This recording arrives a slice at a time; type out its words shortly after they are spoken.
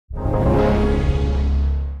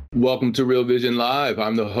Welcome to Real Vision Live.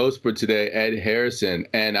 I'm the host for today, Ed Harrison,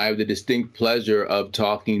 and I have the distinct pleasure of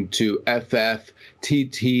talking to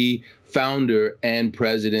FFTT founder and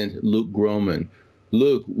president, Luke Gromen.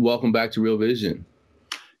 Luke, welcome back to Real Vision.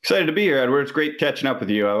 Excited to be here, Edward. It's great catching up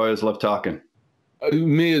with you. I always love talking.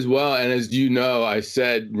 Me as well. And as you know, I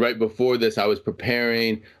said right before this, I was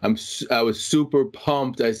preparing. I was super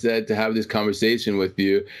pumped, I said, to have this conversation with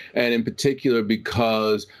you. And in particular,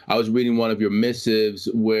 because I was reading one of your missives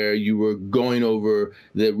where you were going over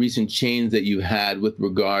the recent change that you had with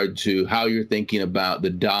regard to how you're thinking about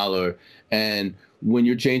the dollar. And when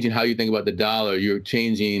you're changing how you think about the dollar, you're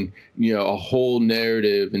changing, a whole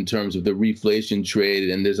narrative in terms of the reflation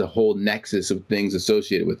trade, and there's a whole nexus of things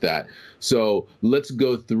associated with that. So let's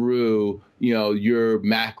go through, your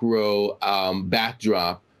macro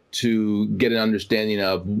backdrop to get an understanding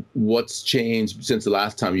of what's changed since the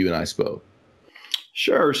last time you and I spoke.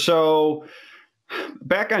 Sure. So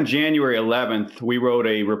back on January 11th, we wrote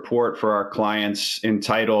a report for our clients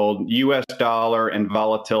entitled U.S. Dollar and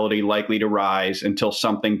Volatility Likely to Rise Until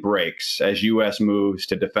Something Breaks as U.S. Moves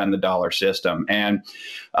to Defend the Dollar System. And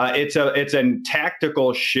it's a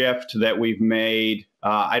tactical shift that we've made.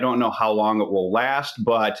 I don't know how long it will last,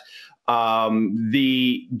 but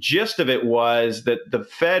the gist of it was that the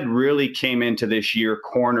Fed really came into this year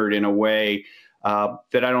cornered in a way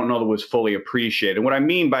that I don't know that was fully appreciated. And what I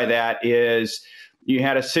mean by that is you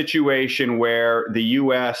had a situation where the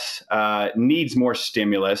U.S. Needs more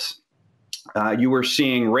stimulus. You were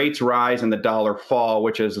seeing rates rise and the dollar fall,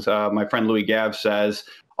 which is, my friend Louis Gav says,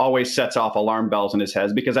 always sets off alarm bells in his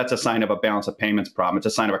head because that's a sign of a balance of payments problem. It's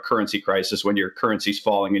a sign of a currency crisis when your currency's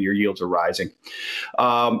falling and your yields are rising.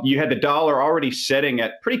 You had the dollar already sitting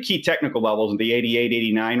at pretty key technical levels in the 88,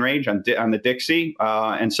 89 range on the Dixie.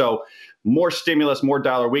 And so more stimulus, more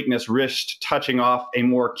dollar weakness risked touching off a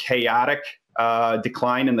more chaotic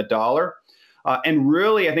decline in the dollar. And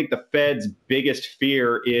really, I think the Fed's biggest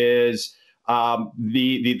fear is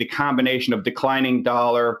the combination of declining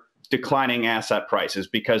dollar, declining asset prices,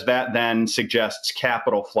 because that then suggests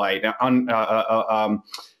capital flight,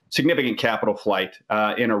 significant capital flight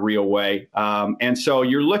in a real way. And so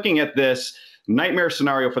you're looking at this nightmare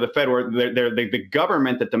scenario for the Fed where the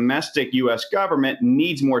government, the domestic U.S. government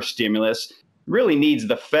needs more stimulus, really needs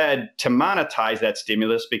the Fed to monetize that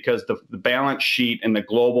stimulus because the balance sheet in the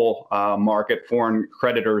global market, foreign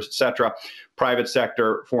creditors, et cetera, private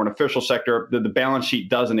sector, foreign official sector, the balance sheet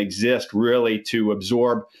doesn't exist really to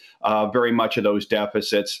absorb very much of those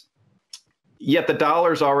deficits. Yet the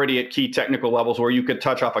dollar's already at key technical levels where you could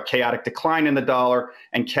touch off a chaotic decline in the dollar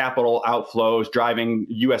and capital outflows driving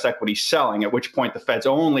U.S. equity selling, at which point the Fed's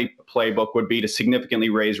only playbook would be to significantly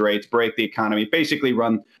raise rates, break the economy, basically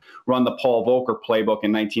run the Paul Volcker playbook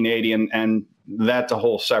in 1980, and that's a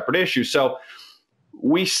whole separate issue. So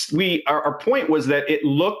our point was that it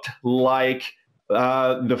looked like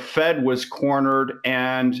the Fed was cornered,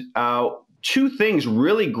 and two things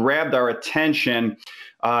really grabbed our attention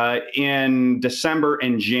in December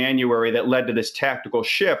and January that led to this tactical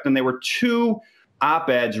shift. And they were two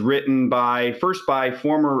op-eds written first by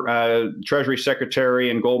former Treasury Secretary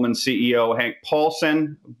and Goldman CEO Hank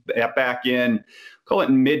Paulson back in, call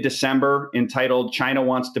it mid-December, entitled China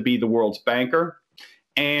Wants to Be the World's Banker.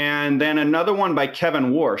 And then another one by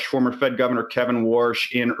Kevin Warsh, former Fed Governor Kevin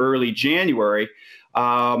Warsh, in early January,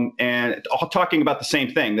 and all talking about the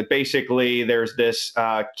same thing, that basically there's this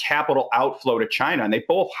capital outflow to China. And they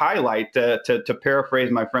both highlight, to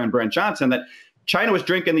paraphrase my friend Brent Johnson, that China was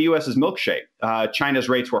drinking the U.S.'s milkshake. China's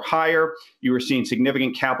rates were higher. You were seeing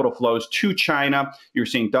significant capital flows to China. You were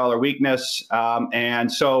seeing dollar weakness. And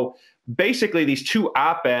so basically these two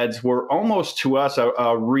op-eds were almost to us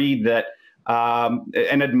a read that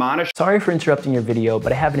an admonish. Sorry for interrupting your video,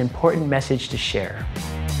 but I have an important message to share.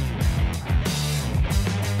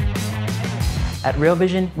 At Real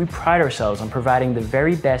Vision, we pride ourselves on providing the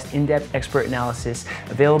very best in-depth expert analysis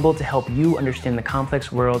available to help you understand the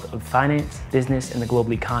complex world of finance, business, and the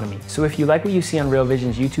global economy. So if you like what you see on Real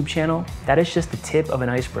Vision's YouTube channel, that is just the tip of an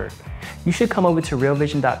iceberg. You should come over to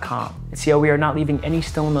realvision.com and see how we are not leaving any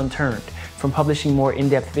stone unturned, from publishing more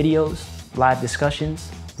in-depth videos, live discussions,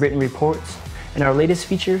 written reports, and our latest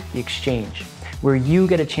feature, The Exchange, where you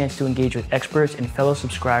get a chance to engage with experts and fellow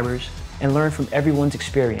subscribers and learn from everyone's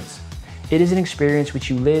experience. It is an experience which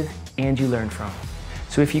you live and you learn from.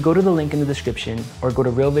 So if you go to the link in the description or go to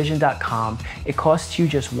realvision.com, it costs you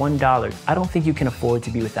just $1. I don't think you can afford to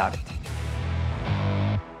be without it.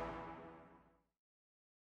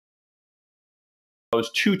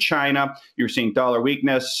 To China, you're seeing dollar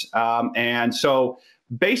weakness. And so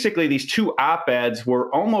basically these two op-eds were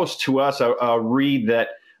almost to us a read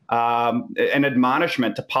that an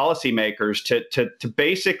admonishment to policymakers to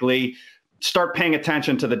basically start paying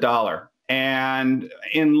attention to the dollar. And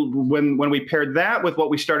when we paired that with what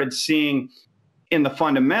we started seeing in the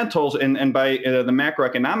fundamentals and by the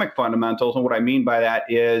macroeconomic fundamentals, and what I mean by that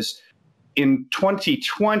is in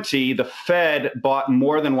 2020, the Fed bought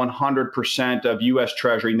more than 100% of U.S.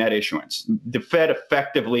 Treasury net issuance. The Fed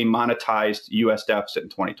effectively monetized U.S. deficit in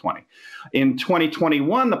 2020. In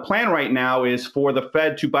 2021, the plan right now is for the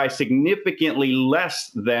Fed to buy significantly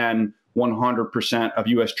less than 100% of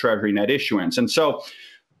U.S. Treasury net issuance. And so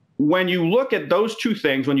when you look at those two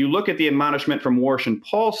things, when you look at the admonishment from Warsh and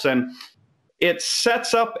Paulson, it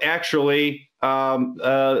sets up actually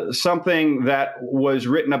something that was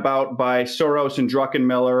written about by Soros and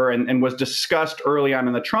Druckenmiller and was discussed early on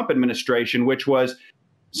in the Trump administration, which was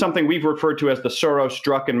something we've referred to as the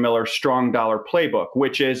Soros-Druckenmiller strong dollar playbook,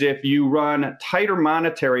 which is if you run tighter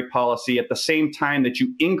monetary policy at the same time that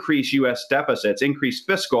you increase U.S. deficits, increase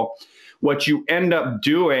fiscal, what you end up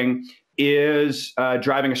doing is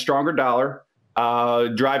driving a stronger dollar,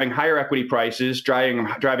 driving higher equity prices,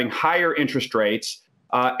 driving higher interest rates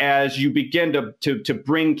as you begin to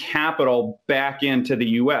bring capital back into the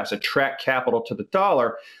U.S., attract capital to the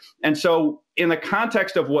dollar. And so in the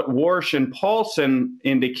context of what Warsh and Paulson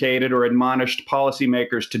indicated or admonished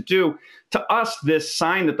policymakers to do, to us, this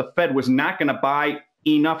sign that the Fed was not going to buy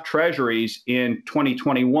enough treasuries in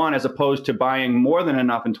 2021 as opposed to buying more than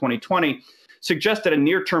enough in 2020 suggested a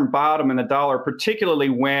near-term bottom in the dollar, particularly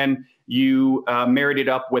when you married it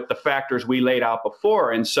up with the factors we laid out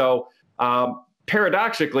before. And so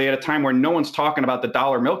paradoxically, at a time where no one's talking about the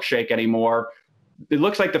dollar milkshake anymore, it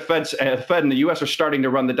looks like the Fed and the U.S. are starting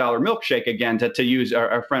to run the dollar milkshake again, to use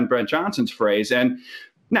our friend Brent Johnson's phrase. And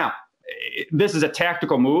now, this is a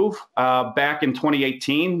tactical move. Back in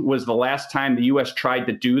 2018 was the last time the U.S. tried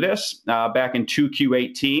to do this, back in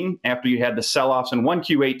 2Q18, after you had the sell-offs in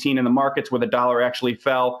 1Q18 in the markets where the dollar actually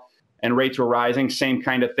fell and rates were rising. Same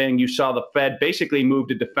kind of thing. You saw the Fed basically move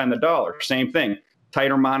to defend the dollar. Same thing.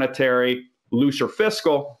 Tighter monetary, looser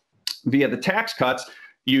fiscal via the tax cuts.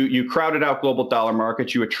 You crowded out global dollar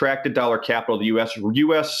markets. You attracted dollar capital to the U.S.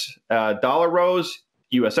 U.S. Dollar rose,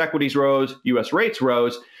 U.S. equities rose, U.S. rates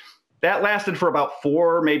rose. That lasted for about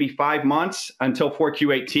 4, maybe 5 months until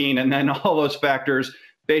 4Q18, and then all those factors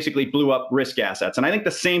basically blew up risk assets. And I think the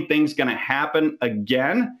same thing's going to happen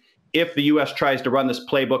again if the U.S. tries to run this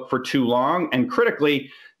playbook for too long. And critically,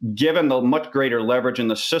 given the much greater leverage in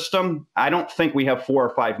the system, I don't think we have 4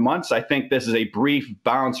 or 5 months. I think this is a brief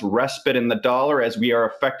bounce respite in the dollar as we are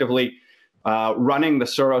effectively running the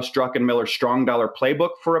Soros-Druckenmiller strong dollar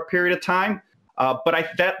playbook for a period of time. But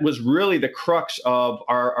that was really the crux of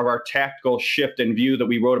our tactical shift in view that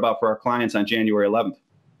we wrote about for our clients on January 11th.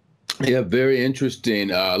 Yeah, very interesting.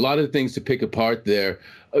 A lot of things to pick apart there.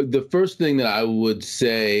 The first thing that I would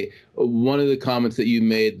say, one of the comments that you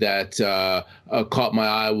made that caught my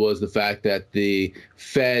eye was the fact that the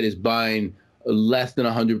Fed is buying less than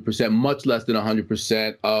 100%, much less than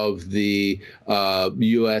 100% of the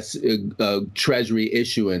U.S. Treasury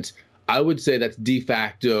issuance. I would say that's de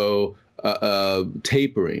facto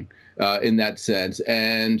tapering in that sense.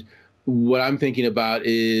 And what I'm thinking about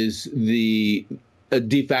is the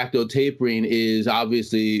de facto tapering is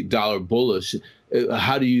obviously dollar bullish.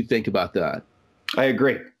 How do you think about that? I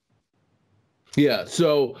agree. Yeah.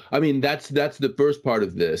 So, I mean, that's the first part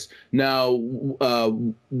of this. Now,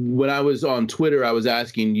 when I was on Twitter, I was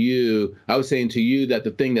saying to you that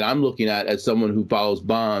the thing that I'm looking at as someone who follows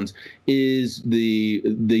bonds is the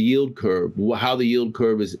yield curve, how the yield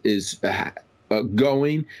curve is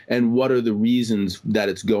going and what are the reasons that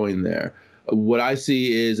it's going there. What I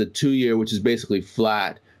see is a 2-year, which is basically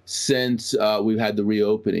flat since we've had the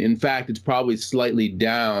reopening. In fact, it's probably slightly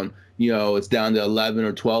down. It's down to 11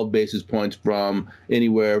 or 12 basis points from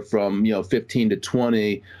anywhere from 15 to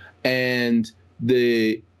 20, and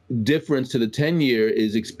the difference to the 10-year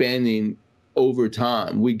is expanding over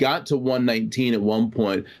time. We got to 119 at one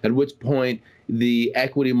point, at which point the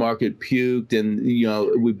equity market puked and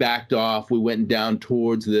we backed off. We went down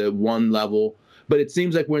towards the 1 level. But it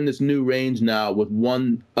seems like we're in this new range now with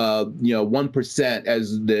 1%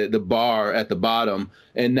 as the bar at the bottom,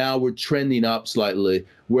 and now we're trending up slightly.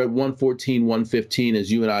 We're at 114, 115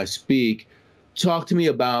 as you and I speak. Talk to me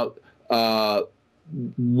about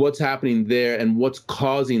what's happening there and what's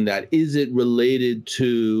causing that. Is it related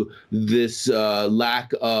to this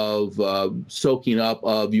lack of soaking up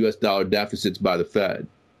of U.S. dollar deficits by the Fed?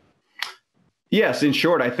 Yes, in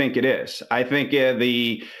short, I think it is. I think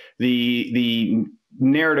the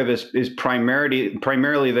narrative is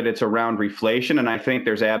primarily that it's around reflation, and I think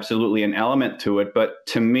there's absolutely an element to it. But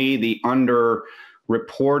to me, the underwriting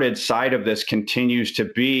reported side of this continues to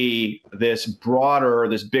be this broader,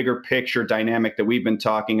 this bigger picture dynamic that we've been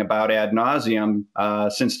talking about ad nauseum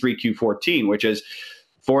since 3Q14, which is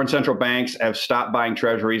foreign central banks have stopped buying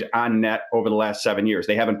treasuries on net over the last 7 years.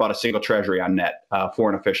 They haven't bought a single treasury on net,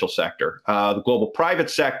 foreign official sector. The global private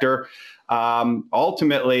sector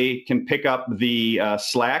ultimately can pick up the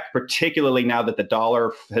slack, particularly now that the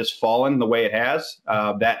dollar has fallen the way it has.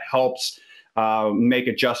 That helps make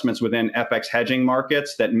adjustments within FX hedging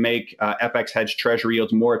markets that make FX hedge treasury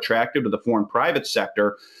yields more attractive to the foreign private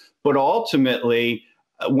sector. But ultimately,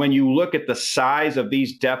 when you look at the size of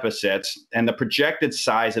these deficits and the projected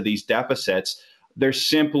size of these deficits, there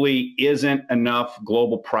simply isn't enough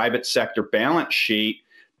global private sector balance sheet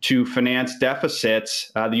to finance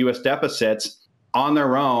deficits, the U.S. deficits, on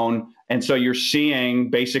their own. And so you're seeing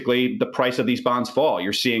basically the price of these bonds fall.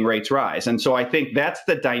 You're seeing rates rise. And so I think that's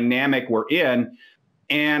the dynamic we're in.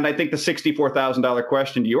 And I think the $64,000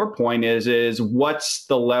 question to your point is what's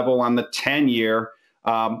the level on the 10-year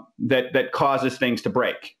that causes things to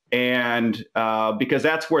break? And because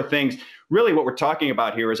that's where things, really what we're talking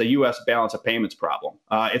about here is a U.S. balance of payments problem.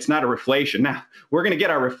 It's not a reflation. Now, we're going to get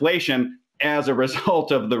our reflation as a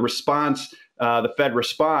result of the response, the Fed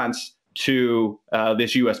response to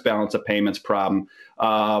this U.S. balance of payments problem.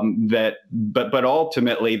 But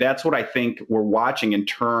ultimately, that's what I think we're watching in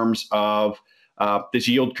terms of this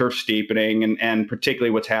yield curve steepening and particularly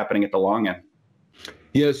what's happening at the long end.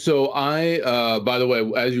 Yeah, so by the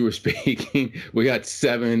way, as you were speaking, we got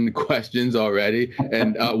 7 questions already.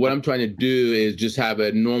 And what I'm trying to do is just have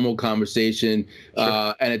a normal conversation.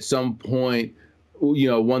 Sure. And at some point,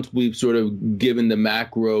 once we've sort of given the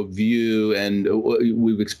macro view and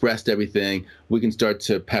we've expressed everything, we can start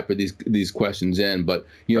to pepper these questions in. But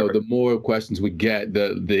the more questions we get,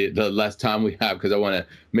 the less time we have, because I want to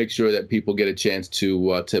make sure that people get a chance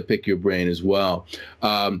to pick your brain as well.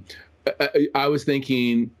 I was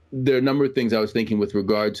thinking there are a number of things I was thinking with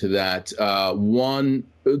regard to that.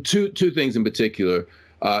 Two things in particular,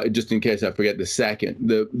 just in case I forget the second.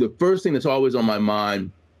 The first thing that's always on my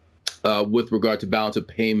mind with regard to balance of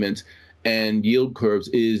payments and yield curves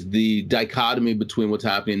is the dichotomy between what's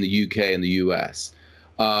happening in the UK and the US.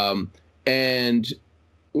 And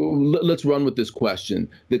let's run with this question.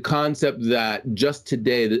 The concept that just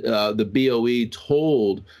today the BOE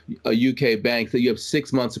told a UK bank that you have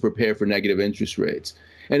 6 months to prepare for negative interest rates.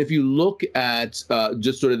 And if you look at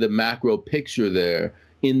just sort of the macro picture there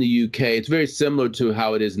in the UK, it's very similar to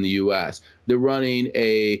how it is in the US. They're running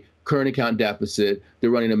a current account deficit.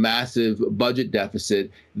 They're running a massive budget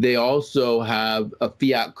deficit. They also have a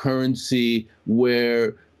fiat currency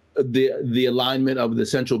where the alignment of the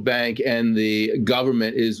central bank and the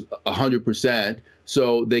government is 100%.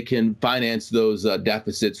 So they can finance those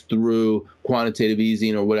deficits through quantitative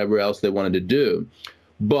easing or whatever else they wanted to do.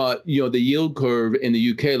 But, the yield curve in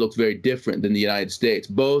the UK looks very different than the United States,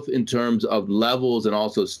 both in terms of levels and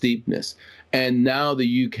also steepness. And now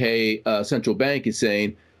the UK central bank is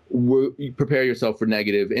saying, prepare yourself for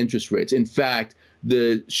negative interest rates. In fact,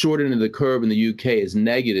 the short end of the curve in the UK is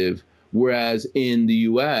negative, whereas in the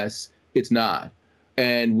US, it's not.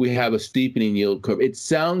 And we have a steepening yield curve. It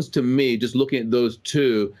sounds to me, just looking at those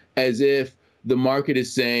two, as if the market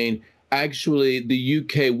is saying, actually, the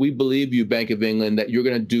UK, we believe you, Bank of England, that you're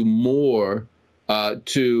going to do more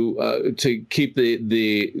to keep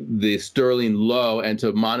the sterling low and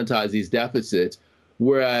to monetize these deficits,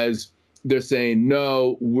 whereas they're saying,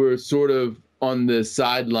 no, we're sort of on the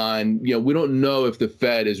sideline. We don't know if the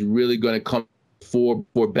Fed is really going to come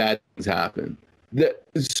before bad things happen.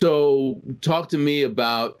 So talk to me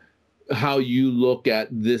about how you look at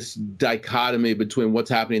this dichotomy between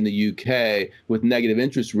what's happening in the UK with negative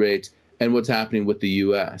interest rates and what's happening with the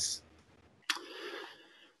US.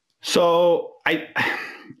 So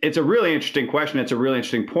it's a really interesting question. It's a really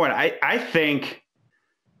interesting point. I think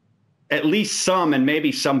at least some, and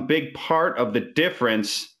maybe some big part of the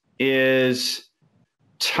difference is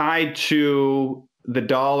tied to the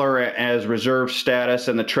dollar as reserve status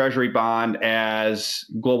and the Treasury bond as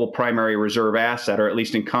global primary reserve asset, or at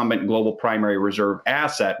least incumbent global primary reserve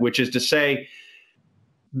asset, which is to say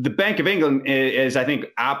the Bank of England is, I think,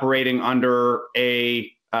 operating under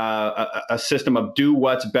a system of do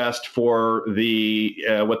what's best for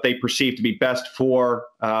what they perceive to be best for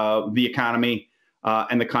the economy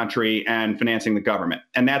and the country and financing the government.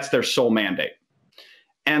 And that's their sole mandate.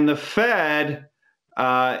 And the Fed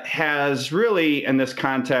has really, in this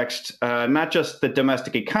context, not just the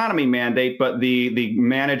domestic economy mandate, but the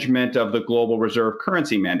management of the global reserve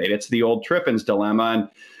currency mandate. It's the old Triffin's dilemma. And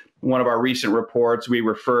one of our recent reports, we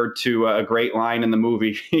referred to a great line in the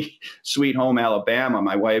movie Sweet Home Alabama.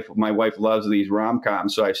 My wife loves these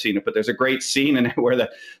rom-coms, so I've seen it. But there's a great scene in it where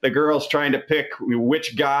the girl's trying to pick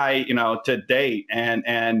which guy, to date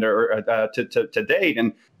to date,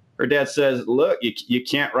 and her dad says, "Look, you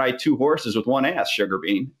can't ride two horses with one ass, Sugar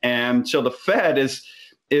Bean." And so the Fed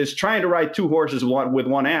is trying to ride two horses with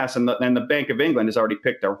one ass, and the Bank of England has already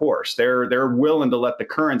picked their horse. They're willing to let the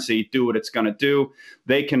currency do what it's going to do.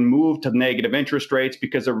 They can move to negative interest rates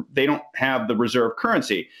because they don't have the reserve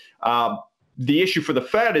currency. The issue for the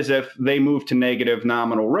Fed is if they move to negative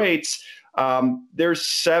nominal rates, there's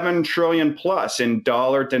 $7 trillion plus in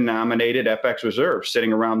dollar-denominated FX reserves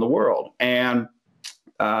sitting around the world. And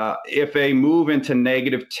if they move into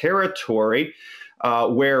negative territory,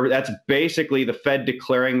 where that's basically the Fed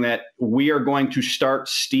declaring that we are going to start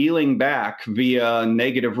stealing back via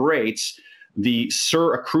negative rates the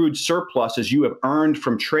accrued surpluses you have earned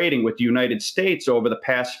from trading with the United States over the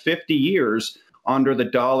past 50 years under the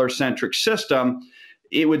dollar-centric system,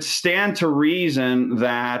 it would stand to reason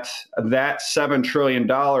that $7 trillion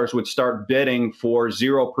would start bidding for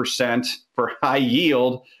 0% for high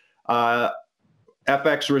yield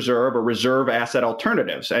FX reserve or reserve asset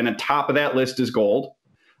alternatives. And on top of that list is gold.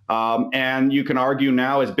 And you can argue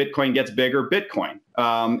now as Bitcoin gets bigger, Bitcoin.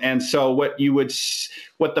 And so what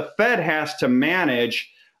the Fed has to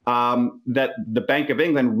manage that the Bank of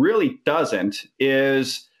England really doesn't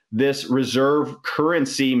is this reserve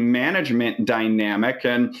currency management dynamic.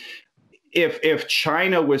 And if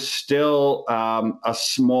China was still a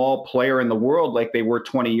small player in the world like they were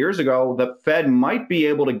 20 years ago, the Fed might be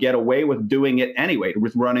able to get away with doing it anyway,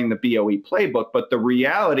 with running the BOE playbook. But the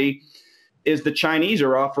reality is the Chinese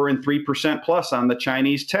are offering 3% plus on the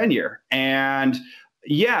Chinese 10-year. And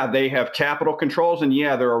yeah, they have capital controls, and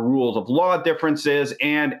yeah, there are rules of law differences,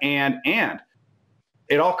 and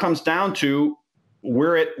it all comes down to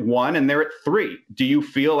we're at 1 and they're at 3. Do you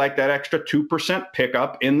feel like that extra 2%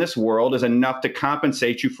 pickup in this world is enough to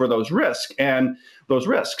compensate you for those risks? And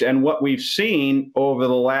what we've seen over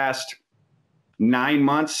the last 9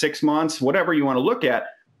 months, 6 months, whatever you want to look at,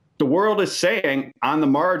 the world is saying on the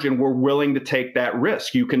margin, we're willing to take that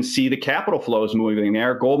risk. You can see the capital flows moving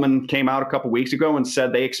there. Goldman came out a couple of weeks ago and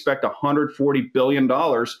said they expect $140 billion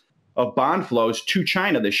of bond flows to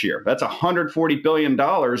China this year. That's $140 billion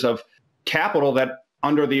of capital that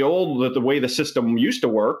under the way the system used to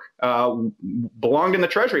work belonged in the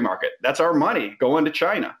Treasury market. That's our money going to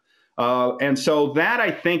China. And so that,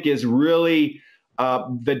 I think, is really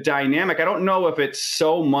the dynamic. I don't know if it's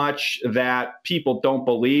so much that people don't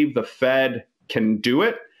believe the Fed can do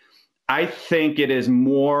it. I think it is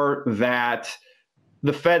more that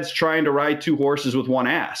the Fed's trying to ride two horses with one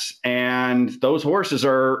ass, and those horses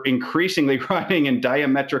are increasingly riding in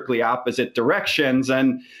diametrically opposite directions.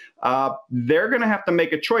 And they're going to have to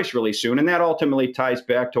make a choice really soon. And that ultimately ties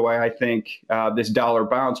back to why I think this dollar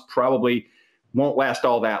bounce probably won't last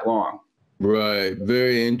all that long. Right.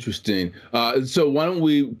 Very interesting. So why don't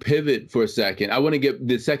we pivot for a second? I want to get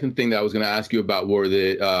the second thing that I was going to ask you about was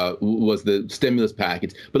the stimulus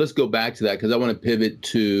package. But let's go back to that because I want to pivot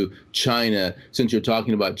to China since you're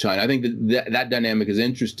talking about China. I think that dynamic is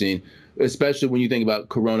interesting, especially when you think about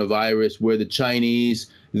coronavirus, where the Chinese,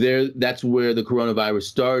 that's where the coronavirus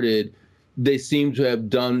started. They seem to have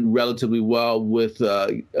done relatively well with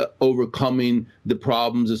overcoming the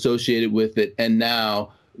problems associated with it. And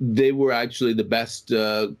now they were actually the best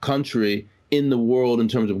country in the world in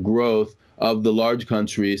terms of growth of the large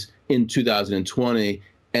countries in 2020.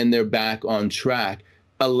 And they're back on track,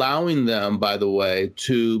 allowing them, by the way,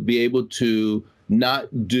 to be able to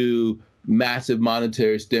not do massive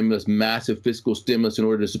monetary stimulus, massive fiscal stimulus in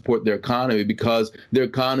order to support their economy because their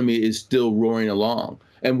economy is still roaring along.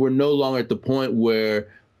 And we're no longer at the point where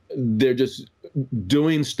they're just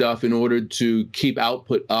doing stuff in order to keep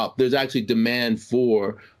output up. There's actually demand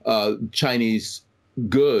for Chinese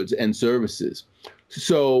goods and services.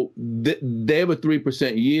 So they have a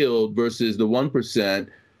 3% yield versus the 1%.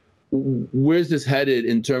 Where's this headed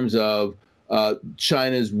in terms of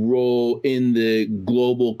China's role in the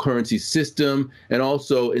global currency system and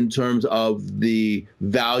also in terms of the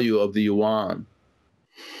value of the yuan?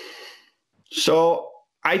 So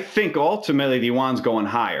I think ultimately the yuan's going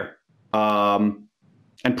higher,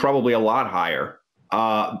 and probably a lot higher.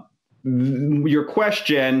 Your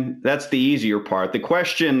question, that's the easier part. The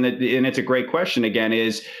question, and it's a great question again,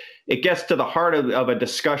 is it gets to the heart of a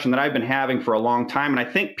discussion that I've been having for a long time. And I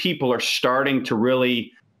think people are starting to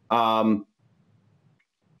really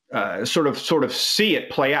sort of see it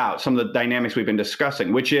play out, some of the dynamics we've been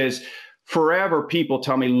discussing, which is forever people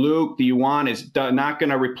tell me, Luke, the yuan is not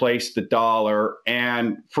going to replace the dollar.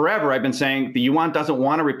 And forever I've been saying the yuan doesn't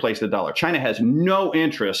want to replace the dollar. China has no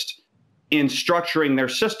interest in structuring their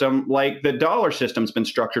system like the dollar system's been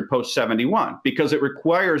structured post-71, because it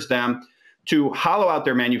requires them to hollow out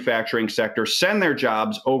their manufacturing sector, send their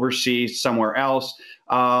jobs overseas somewhere else,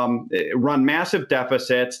 run massive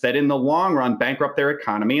deficits that in the long run bankrupt their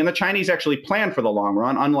economy. And the Chinese actually plan for the long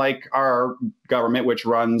run, unlike our government, which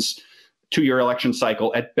runs two-year election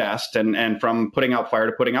cycle at best, and from putting out fire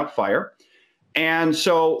to putting out fire. And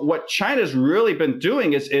so what China's really been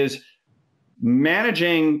doing is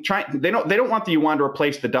managing. They don't want the yuan to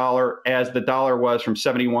replace the dollar as the dollar was from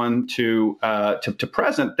 71 to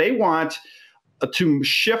present. They want to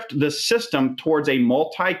shift the system towards a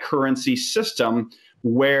multi-currency system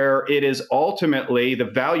where it is ultimately the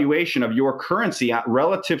valuation of your currency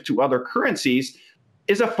relative to other currencies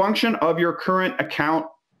is a function of your current account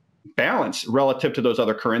balance relative to those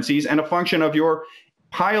other currencies and a function of your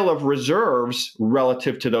pile of reserves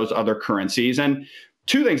relative to those other currencies. And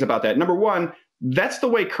two things about that. Number one, that's the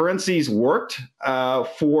way currencies worked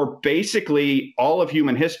for basically all of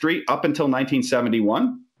human history up until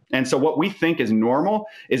 1971. And so what we think is normal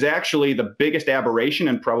is actually the biggest aberration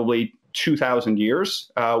in probably 2,000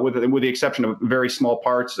 years, with the exception of very small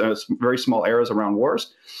parts, very small eras around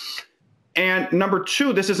wars. And number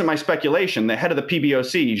two, this isn't my speculation. The head of the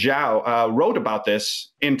PBOC, Zhao, wrote about this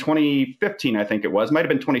in 2015, I think it was. Might have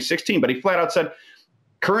been 2016, but he flat out said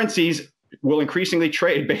currencies will increasingly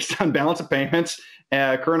trade based on balance of payments,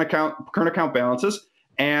 current account balances,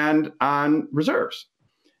 and on reserves.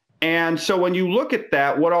 And so when you look at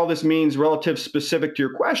that, what all this means relative specific to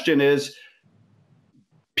your question is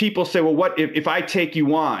people say, well, what if I take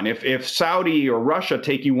yuan, if Saudi or Russia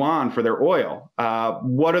take yuan for their oil,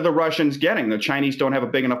 what are the Russians getting? The Chinese don't have a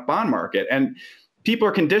big enough bond market. And people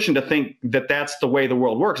are conditioned to think that that's the way the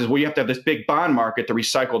world works, is, well, you have to have this big bond market to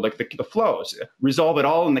recycle the flows, resolve it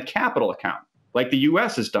all in the capital account, like the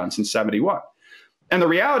US has done since 71. And the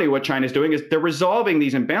reality of what China's doing is they're resolving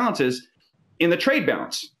these imbalances in the trade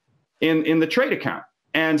balance, in the trade account.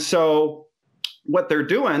 And so what they're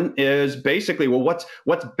doing is basically, well,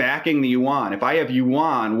 what's backing the yuan? If I have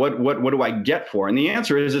yuan, what do I get for? And the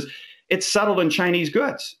answer is it's settled in Chinese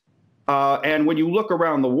goods. And when you look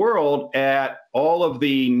around the world at all of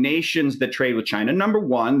the nations that trade with China, number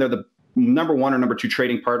one, they're the number one or number two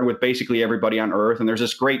trading partner with basically everybody on earth. And there's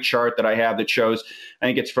this great chart that I have that shows, I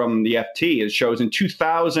think it's from the FT, it shows in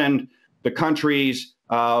 2000, the countries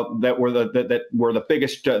that were the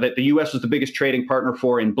biggest, that the U.S. was the biggest trading partner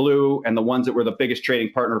for in blue, and the ones that were the biggest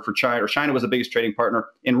trading partner for China, or China was the biggest trading partner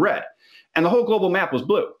in red. And the whole global map was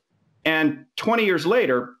blue. And 20 years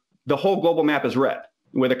later, the whole global map is red,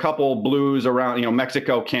 with a couple blues around,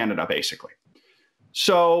 Mexico, Canada, basically.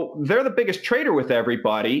 So they're the biggest trader with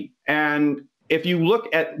everybody. And if you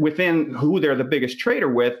look at within who they're the biggest trader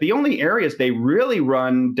with, the only areas they really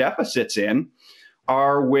run deficits in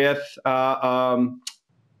are with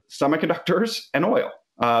semiconductors and oil,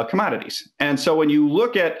 commodities. And so when you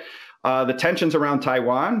look at the tensions around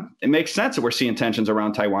Taiwan, it makes sense that we're seeing tensions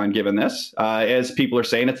around Taiwan given this. As people are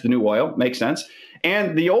saying, it's the new oil, makes sense.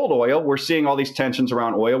 And the old oil, we're seeing all these tensions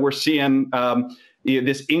around oil. We're seeing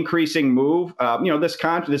this increasing move,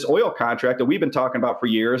 this oil contract that we've been talking about for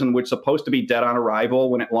years, and which is supposed to be dead on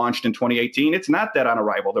arrival when it launched in 2018. It's not dead on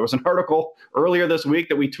arrival. There was an article earlier this week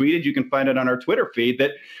that we tweeted. You can find it on our Twitter feed,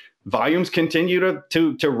 that volumes continue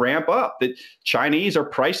to ramp up, that Chinese are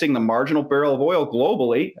pricing the marginal barrel of oil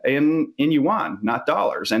globally in yuan, not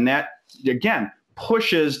dollars. And that, again,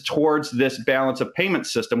 pushes towards this balance of payment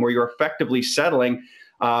system where you're effectively settling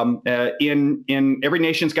in every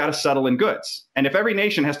nation's got to settle in goods. And if every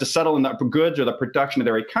nation has to settle in the goods or the production of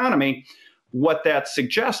their economy, what that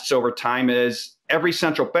suggests over time is every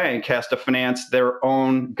central bank has to finance their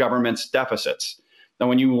own government's deficits. Now,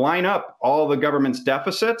 when you line up all the government's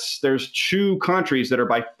deficits, there's two countries that are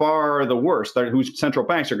by far the worst, whose central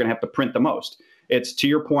banks are going to have to print the most. It's, to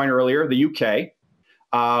your point earlier, the UK,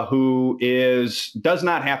 who does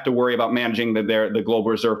not have to worry about managing the global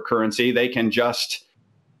reserve currency. They can just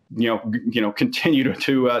continue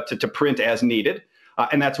to print as needed,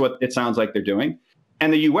 and that's what it sounds like they're doing.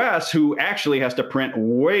 And the U.S., who actually has to print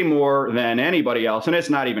way more than anybody else, and it's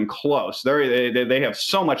not even close. They have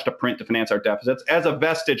so much to print to finance our deficits, as a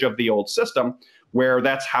vestige of the old system, where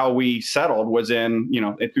that's how we settled, was in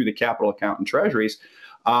through the capital account and treasuries.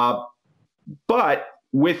 But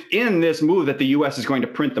within this move that the U.S. is going to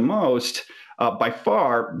print the most, by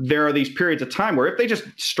far, there are these periods of time where if they just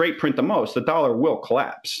straight print the most, the dollar will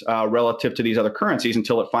collapse relative to these other currencies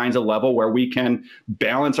until it finds a level where we can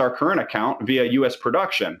balance our current account via U.S.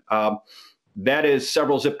 production. That is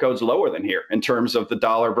several zip codes lower than here in terms of the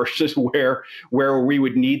dollar versus where we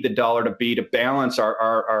would need the dollar to be to balance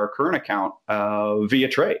our current account via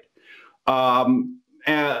trade.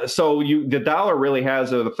 So the dollar really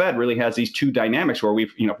has, or the Fed really has, these two dynamics where we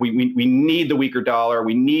need the weaker dollar,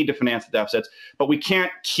 we need to finance the deficits, but we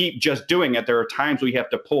can't keep just doing it. There are times we have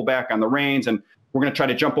to pull back on the reins, and we're going to try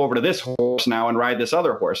to jump over to this horse now and ride this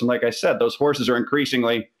other horse. And like I said, those horses are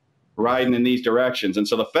increasingly riding in these directions. And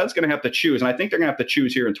so the Fed's going to have to choose, and I think they're going to have to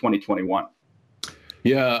choose here in 2021.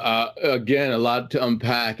 Yeah, again, a lot to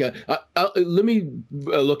unpack. Let me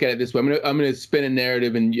look at it this way. I'm going to spin a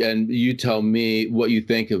narrative, and you tell me what you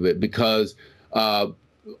think of it, because I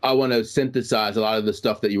want to synthesize a lot of the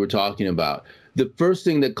stuff that you were talking about. The first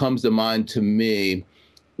thing that comes to mind to me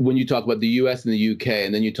when you talk about the U.S. and the U.K.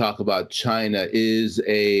 and then you talk about China is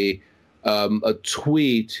a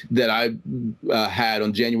tweet that I had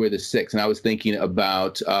on January the 6th, and I was thinking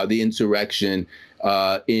about the insurrection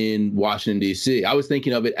in Washington, D.C. I was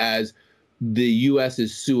thinking of it as the U.S.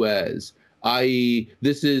 is Suez, i.e.,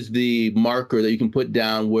 this is the marker that you can put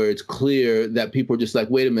down where it's clear that people are just like,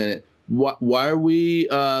 wait a minute, why are we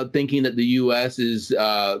thinking that the U.S. is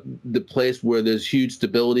the place where there's huge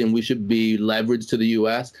stability and we should be leveraged to the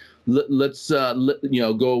U.S.? Let's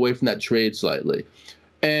go away from that trade slightly.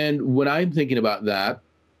 And when I'm thinking about that,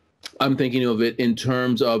 I'm thinking of it in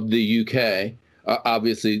terms of the UK.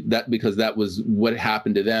 Obviously, because that was what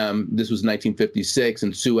happened to them. This was 1956,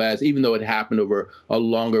 and Suez, even though it happened over a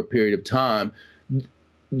longer period of time,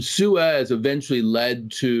 Suez eventually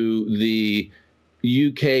led to the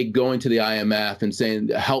UK going to the IMF and saying,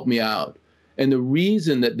 help me out. And the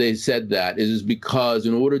reason that they said that is because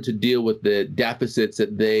in order to deal with the deficits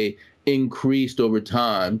that they increased over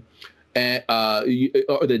time, or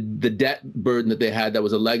the debt burden that they had that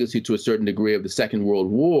was a legacy to a certain degree of the Second World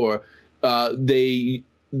War, they,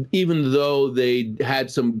 even though they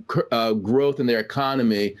had some growth in their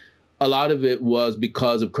economy, a lot of it was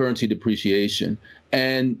because of currency depreciation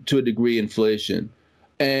and, to a degree, inflation.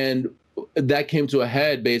 And that came to a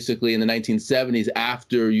head basically in the 1970s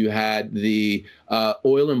after you had the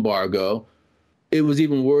oil embargo. It was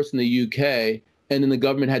even worse in the UK. And then the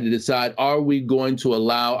government had to decide, are we going to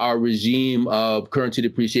allow our regime of currency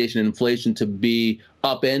depreciation and inflation to be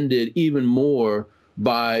upended even more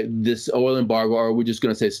by this oil embargo, or are we just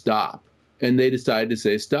going to say stop? And they decided to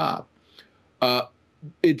say stop. When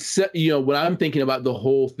I'm thinking about the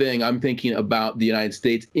whole thing, I'm thinking about the United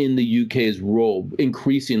States in the UK's role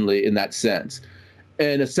increasingly in that sense.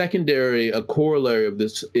 And a corollary of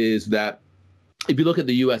this is that if you look at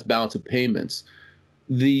the U.S. balance of payments,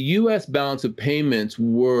 the U.S. balance of payments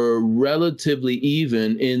were relatively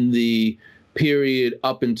even in the period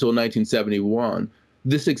up until 1971.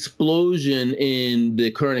 This explosion in the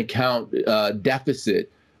current account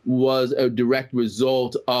deficit was a direct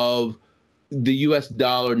result of the U.S.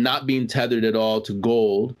 dollar not being tethered at all to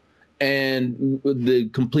gold and the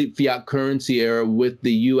complete fiat currency era, with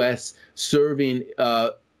the U.S. serving,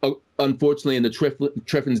 unfortunately, in the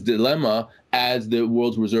Triffin's dilemma as the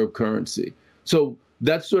world's reserve currency. So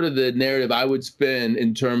that's sort of the narrative I would spin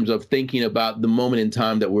in terms of thinking about the moment in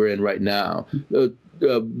time that we're in right now.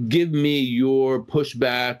 Give me your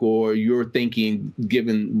pushback or your thinking,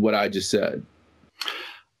 given what I just said.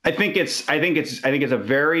 I think it's a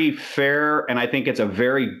very fair, and I think it's a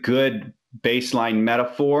very good baseline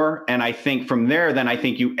metaphor. And I think from there, then I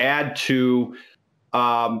think you add to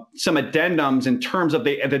some addendums in terms of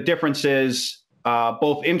the differences,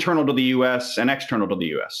 both internal to the U.S. and external to the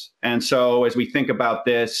U.S. And so as we think about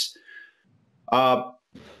this,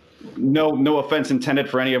 no offense intended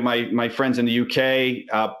for any of my friends in the UK.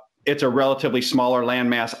 It's a relatively smaller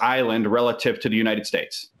landmass island relative to the United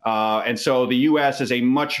States. And so the U.S. is a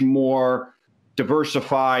much more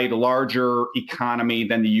diversified, larger economy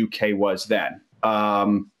than the UK was then.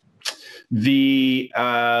 That's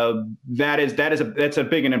a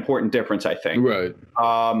big and important difference, I think. Right.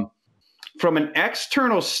 From an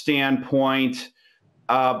external standpoint,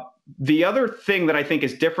 the other thing that I think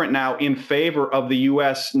is different now in favor of the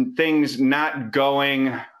U.S. and things not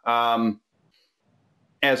going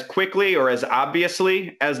as quickly or as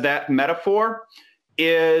obviously as that metaphor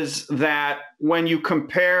is that when you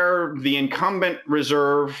compare the incumbent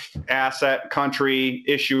reserve asset country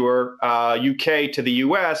issuer, UK, to the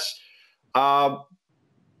U.S.,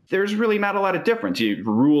 there's really not a lot of difference.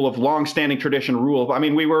 Rule of longstanding tradition,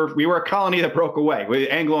 we were a colony that broke away.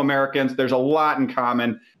 Anglo-Americans, there's a lot in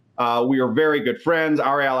common. We were very good friends.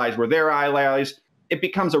 Our allies were their allies. It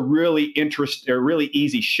becomes a really really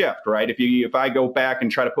easy shift, right? If I go back and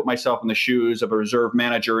try to put myself in the shoes of a reserve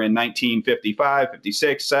manager in 1955,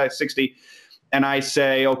 56, 60, and I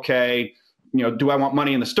say, okay, do I want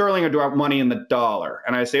money in the sterling or do I want money in the dollar?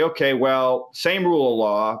 And I say, okay, well, same rule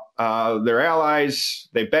of law. They're allies.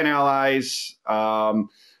 They've been allies.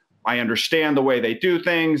 I understand the way they do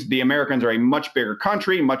things. The Americans are a much bigger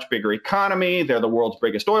country, much bigger economy. They're the world's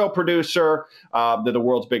biggest oil producer. They're the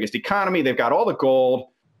world's biggest economy. They've got all the gold.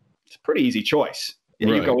 It's a pretty easy choice.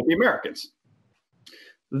 Right. You go with the Americans.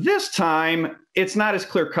 This time, it's not as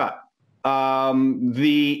clear cut.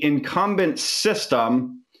 The incumbent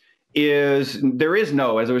system as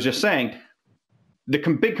I was just saying, the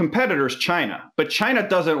big competitor is China, but China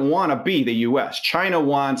doesn't want to be the U.S. China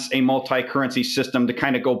wants a multi-currency system to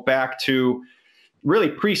kind of go back to really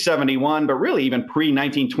pre-71, but really even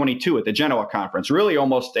pre-1922 at the Genoa Conference, really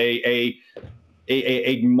almost a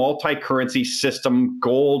multi-currency system,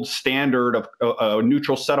 gold standard of a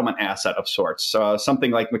neutral settlement asset of sorts,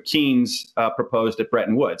 something like McKean's proposed at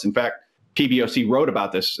Bretton Woods. In fact, PBOC wrote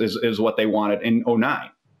about this is what they wanted in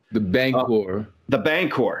 2009. The Bancor. The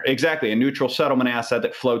Bancor, exactly, a neutral settlement asset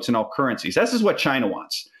that floats in all currencies. This is what China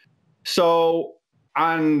wants. So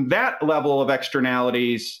on that level of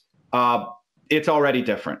externalities, it's already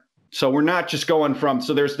different. So we're not just going from,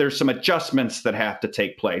 so there's some adjustments that have to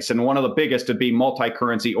take place. And one of the biggest would be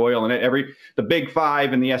multi-currency oil. And the big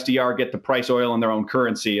five and the SDR get to price oil in their own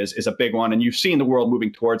currency is a big one. And you've seen the world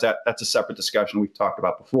moving towards that. That's a separate discussion we've talked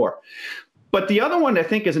about before. But the other one I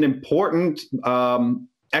think is an important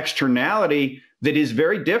externality that is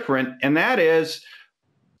very different, and that is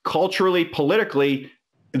culturally, politically,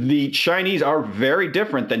 the Chinese are very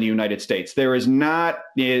different than the United States. There is not,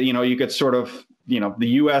 you could sort of, the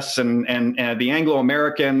U.S. and the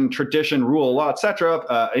Anglo-American tradition, rule of law, et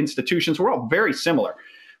cetera, institutions, we're all very similar.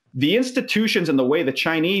 The institutions and the way the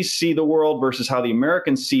Chinese see the world versus how the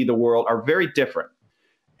Americans see the world are very different.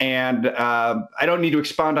 And I don't need to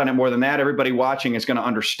expound on it more than that. Everybody watching is going to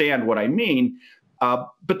understand what I mean.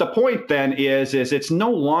 But the point then is it's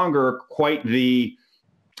no longer quite the,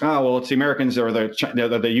 it's the Americans or the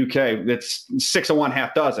UK. It's 6 of one,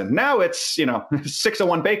 half dozen. Now it's 6 of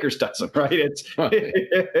one baker's dozen, right?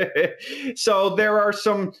 So there are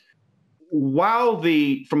some. While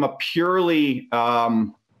from a purely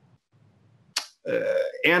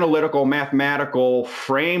analytical, mathematical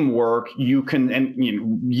framework, you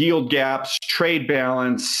can yield gaps, trade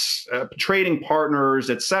balance, trading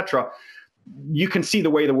partners, etc. You can see the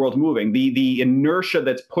way the world's moving, the inertia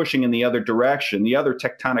that's pushing in the other direction. The other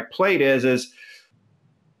tectonic plate is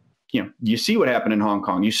you see what happened in Hong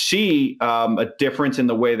Kong. You see a difference in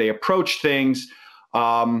the way they approach things.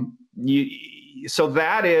 So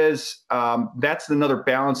that's another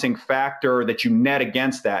balancing factor that you net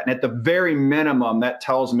against that. And at the very minimum, that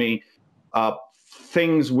tells me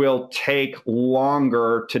things will take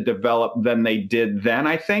longer to develop than they did then,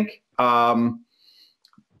 I think.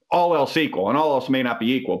 All else equal, and all else may not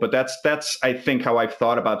be equal, but that's I think how I've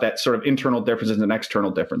thought about that sort of internal differences and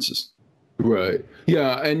external differences. Right.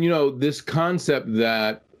 Yeah, and this concept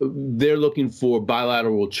that they're looking for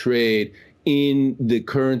bilateral trade in the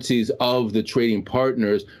currencies of the trading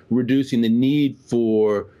partners, reducing the need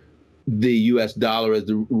for the U.S. dollar as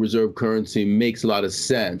the reserve currency makes a lot of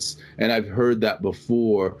sense, and I've heard that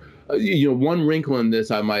before. One wrinkle in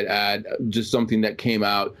this, I might add, just something that came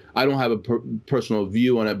out. I don't have a personal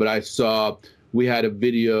view on it, but I saw we had a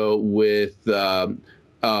video with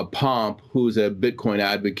Pomp, who's a Bitcoin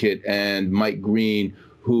advocate, and Mike Green,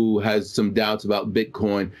 who has some doubts about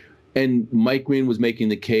Bitcoin. And Mike Green was making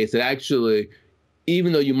the case that actually,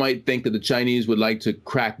 even though you might think that the Chinese would like to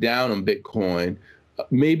crack down on Bitcoin,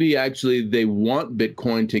 maybe actually they want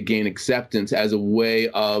Bitcoin to gain acceptance as a way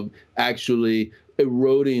of actually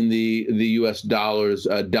eroding the U.S. dollar's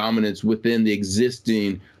dominance within the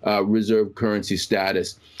existing reserve currency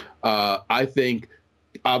status. I think,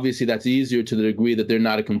 obviously, that's easier to the degree that they're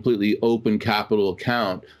not a completely open capital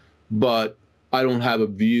account, but I don't have a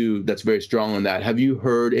view that's very strong on that. Have you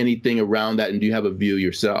heard anything around that, and do you have a view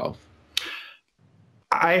yourself?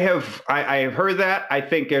 I have heard that. I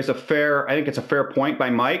think it's a fair point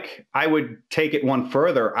by Mike. I would take it one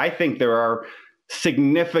further. I think there are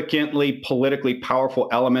significantly politically powerful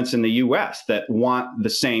elements in the U.S. that want the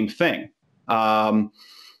same thing. And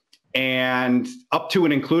up to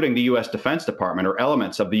and including the U.S. Defense Department or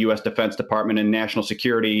elements of the U.S. Defense Department and national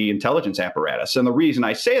security intelligence apparatus. And the reason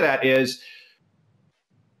I say that is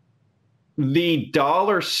the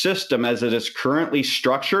dollar system as it is currently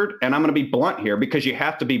structured, and I'm going to be blunt here because you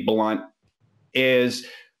have to be blunt, is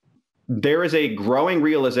there is a growing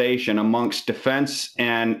realization amongst defense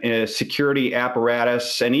and security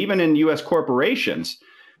apparatus, and even in U.S. corporations,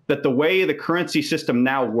 that the way the currency system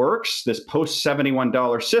now works, this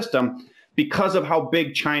post-$71 system, because of how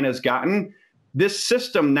big China's gotten, this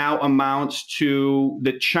system now amounts to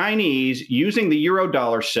the Chinese using the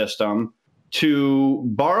euro-dollar system to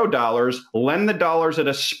borrow dollars, lend the dollars at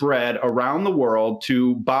a spread around the world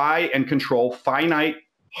to buy and control finite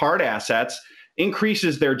hard assets,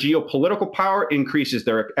 increases their geopolitical power, increases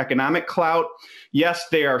their economic clout. Yes,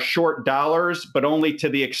 they are short dollars, but only to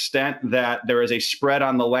the extent that there is a spread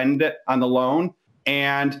on the loan,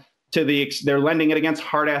 and they're lending it against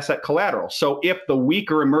hard asset collateral. So if the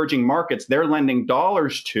weaker emerging markets they're lending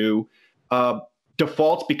dollars to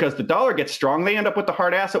defaults because the dollar gets strong, they end up with the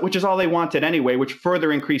hard asset, which is all they wanted anyway, which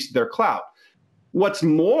further increased their clout. What's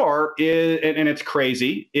more is, and it's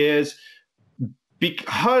crazy, is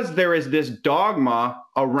because there is this dogma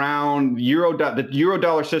around the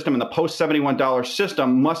euro-dollar system and the post-$71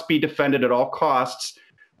 system must be defended at all costs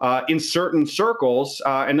in certain circles,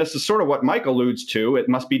 and this is sort of what Mike alludes to, it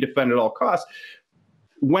must be defended at all costs.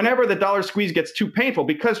 Whenever the dollar squeeze gets too painful,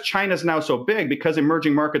 because China's now so big, because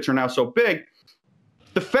emerging markets are now so big,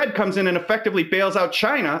 the Fed comes in and effectively bails out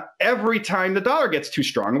China every time the dollar gets too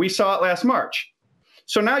strong. We saw it last March.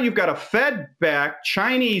 So now you've got a Fed-backed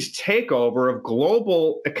Chinese takeover of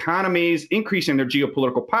global economies, increasing their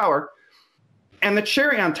geopolitical power. And the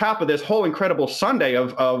cherry on top of this whole incredible sundae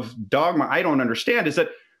of dogma I don't understand is that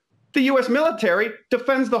the U.S. military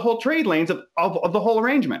defends the whole trade lanes of the whole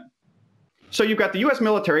arrangement. So you've got the U.S.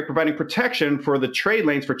 military providing protection for the trade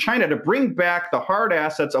lanes for China to bring back the hard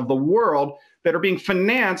assets of the world that are being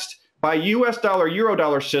financed by U.S. dollar, euro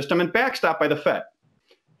dollar system and backstopped by the Fed.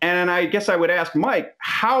 And I guess I would ask Mike,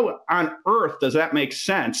 how on earth does that make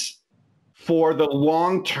sense for the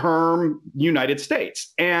long-term United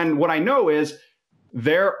States? And what I know is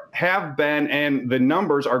there have been, and the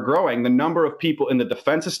numbers are growing, the number of people in the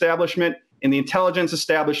defense establishment, in the intelligence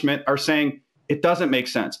establishment are saying it doesn't make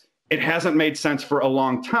sense. It hasn't made sense for a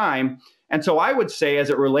long time. And so I would say, as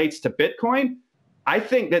it relates to Bitcoin, I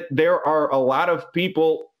think that there are a lot of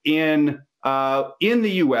people in the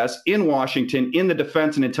U.S., in Washington, in the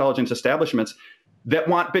defense and intelligence establishments that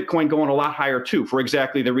want Bitcoin going a lot higher too, for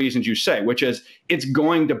exactly the reasons you say, which is it's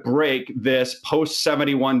going to break this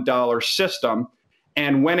post-$71 system.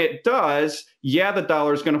 And when it does, yeah, the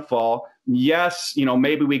dollar is going to fall. Yes,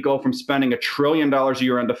 maybe we go from spending $1 trillion a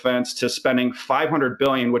year on defense to spending $500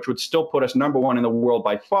 billion, which would still put us #1 in the world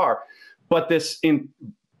by far. But this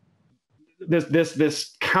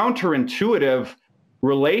counterintuitive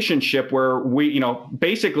relationship where we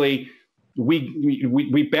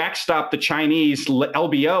backstop the Chinese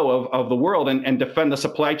LBO of the world and defend the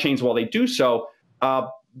supply chains while they do so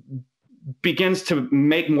begins to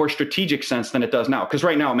make more strategic sense than it does now. Because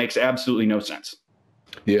right now it makes absolutely no sense.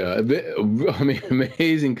 Yeah, I mean,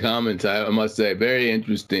 amazing comments, I must say. Very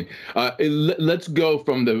interesting. Let's go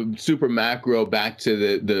from the super macro back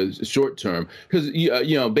to the short term, because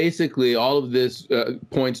basically all of this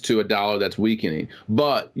points to a dollar that's weakening,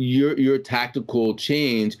 but your tactical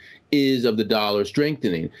change is of the dollar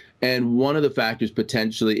strengthening. And one of the factors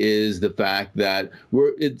potentially is the fact that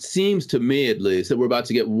it seems to me at least that we're about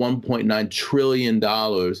to get $1.9 trillion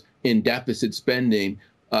in deficit spending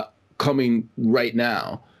coming right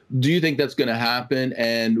now. Do you think that's going to happen?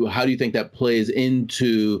 And how do you think that plays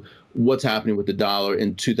into what's happening with the dollar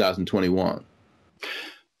in 2021?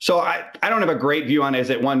 So I don't have a great view on, is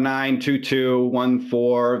it 1.9, 2.2,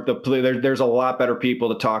 1.4? There's a lot better people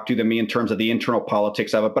to talk to than me in terms of the internal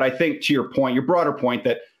politics of it. But I think to your point, your broader point,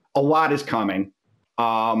 that a lot is coming.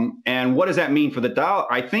 And what does that mean for the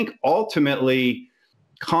dollar? I think ultimately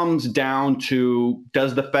comes down to,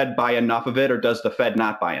 does the Fed buy enough of it or does the Fed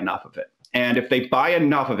not buy enough of it? And if they buy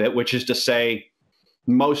enough of it, which is to say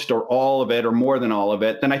most or all of it or more than all of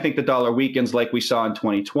it, then I think the dollar weakens like we saw in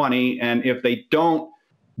 2020. And if they don't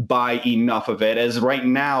buy enough of it, as right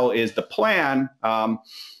now is the plan,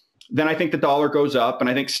 then I think the dollar goes up and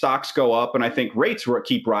I think stocks go up and I think rates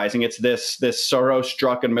keep rising. It's this Soros,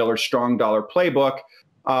 Druckenmiller, strong dollar playbook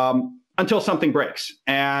until something breaks.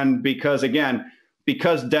 And because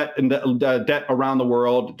debt and debt around the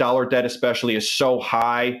world, dollar debt especially, is so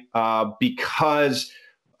high, because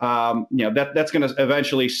that's going to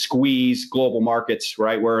eventually squeeze global markets,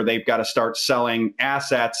 right, where they've got to start selling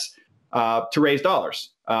assets to raise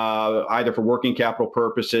dollars, either for working capital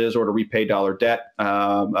purposes or to repay dollar debt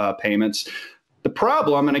payments. The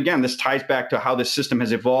problem, and again, this ties back to how this system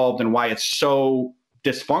has evolved and why it's so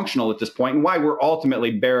dysfunctional at this point, and why we're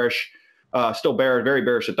ultimately bearish, very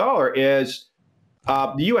bearish at dollar, is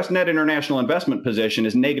The U.S. net international investment position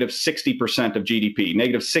is negative 60% of GDP,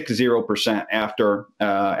 negative 60% after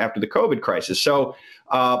the COVID crisis. So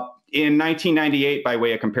in 1998, by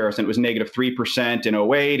way of comparison, it was negative 3%. In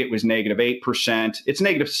 2008, it was negative 8%. It's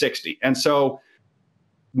negative 60. And so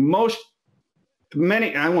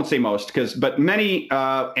many, I won't say most, but many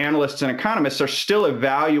analysts and economists are still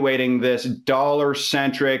evaluating this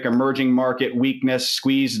dollar-centric emerging market weakness,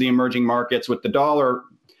 squeeze the emerging markets with the dollar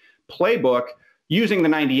playbook, using the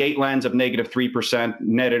 98 lens of negative 3%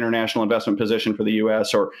 net international investment position for the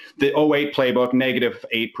U.S., or the 08 playbook, negative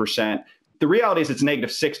 8%. The reality is it's negative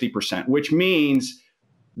 60%, which means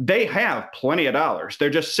they have plenty of dollars. They're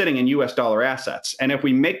just sitting in U.S. dollar assets. And if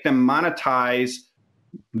we make them monetize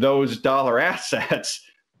those dollar assets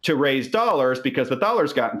to raise dollars because the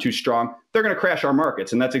dollar's gotten too strong, they're going to crash our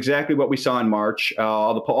markets. And that's exactly what we saw in March.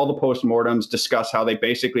 All the postmortems discuss how they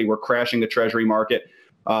basically were crashing the Treasury market,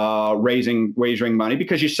 wagering money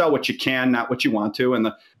because you sell what you can, not what you want to.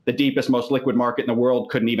 And the deepest, most liquid market in the world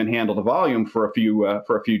couldn't even handle the volume for a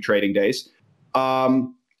few trading days.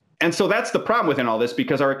 And so that's the problem within all this,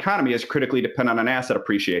 because our economy is critically dependent on asset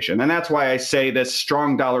appreciation. And that's why I say this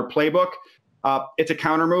strong dollar playbook, it's a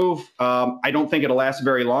counter move. I don't think it'll last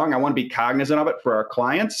very long. I want to be cognizant of it for our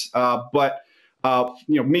clients. But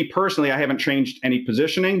me personally, I haven't changed any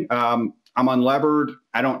positioning. I'm unlevered.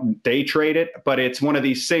 I don't day trade it, but it's one of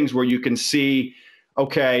these things where you can see,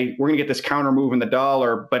 okay, we're going to get this counter move in the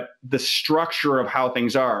dollar, but the structure of how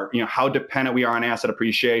things are, how dependent we are on asset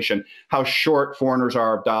appreciation, how short foreigners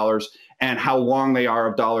are of dollars, and how long they are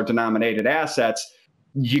of dollar denominated assets,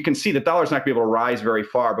 you can see the dollar's not going to be able to rise very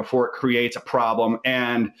far before it creates a problem.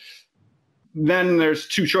 And then there's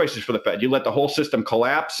two choices for the Fed. You let the whole system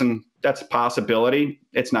collapse, and that's a possibility.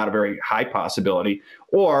 It's not a very high possibility.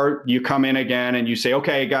 Or you come in again and you say,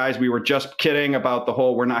 okay, guys, we were just kidding about the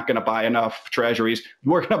whole, we're not going to buy enough treasuries.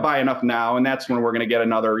 We're going to buy enough now. And that's when we're going to get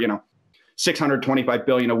another, $625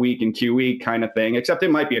 billion a week in QE kind of thing, except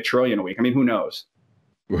it might be $1 trillion a week. I mean, who knows?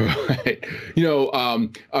 Right.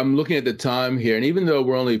 I'm looking at the time here, and even though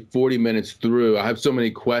we're only 40 minutes through, I have so many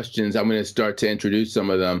questions. I'm going to start to introduce some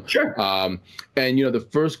of them. Sure. And the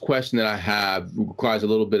first question that I have requires a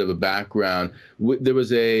little bit of a background. There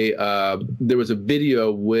was a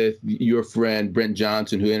video with your friend Brent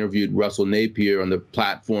Johnson, who interviewed Russell Napier on the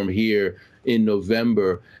platform here in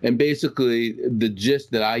November. And basically the gist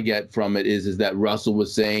that I get from it is that Russell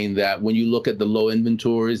was saying that when you look at the low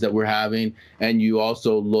inventories that we're having, and you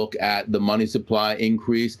also look at the money supply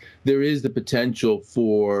increase, there is the potential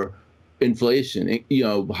for inflation,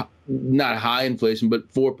 not high inflation,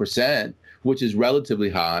 but 4%, which is relatively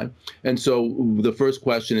high. And so the first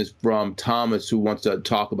question is from Thomas, who wants to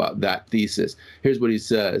talk about that thesis. Here's what he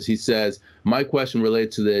says. He says, my question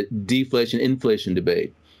relates to the deflation-inflation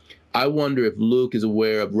debate. I wonder if Luke is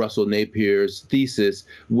aware of Russell Napier's thesis,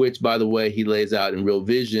 which, by the way, he lays out in Real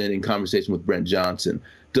Vision in conversation with Brent Johnson.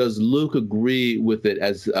 Does Luke agree with it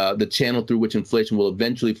as the channel through which inflation will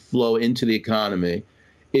eventually flow into the economy?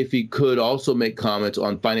 If he could also make comments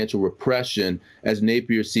on financial repression as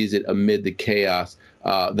Napier sees it amid the chaos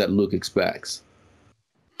that Luke expects.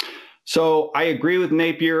 So I agree with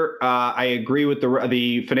Napier. I agree with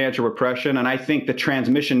the financial repression. And I think the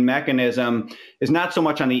transmission mechanism is not so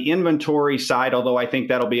much on the inventory side, although I think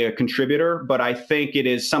that'll be a contributor. But I think it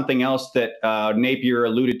is something else that Napier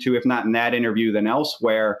alluded to, if not in that interview, then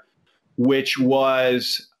elsewhere, which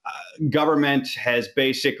was government has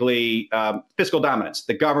basically fiscal dominance.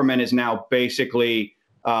 The government is now basically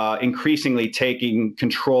increasingly taking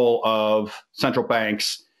control of central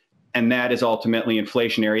banks. And that is ultimately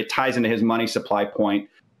inflationary. It ties into his money supply point.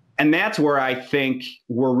 And that's where I think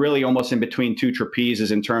we're really almost in between two trapezes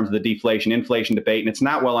in terms of the deflation-inflation debate. And it's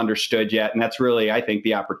not well understood yet. And that's really, I think,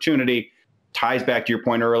 the opportunity ties back to your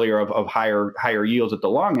point earlier of higher yields at the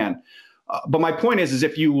long end. But my point is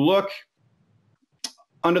if you look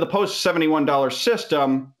under the post-$71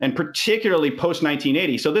 system, and particularly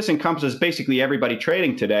post-1980, so this encompasses basically everybody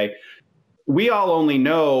trading today, we all only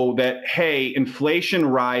know that, hey, inflation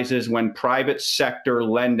rises when private sector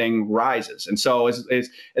lending rises. And so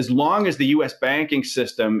as long as the U.S. banking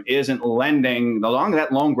system isn't lending, as long as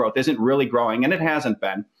that loan growth isn't really growing, and it hasn't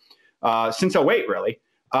been since 08, really,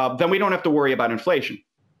 then we don't have to worry about inflation.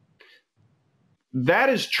 That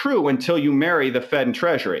is true until you marry the Fed and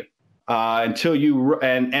Treasury. Until you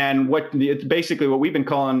and what basically what we've been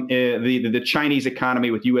calling the Chinese economy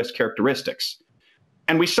with U.S. characteristics.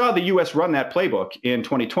 And we saw the U.S. run that playbook in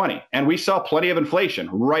 2020, and we saw plenty of inflation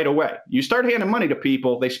right away. You start handing money to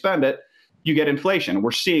people, they spend it, you get inflation.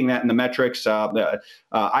 We're seeing that in the metrics. The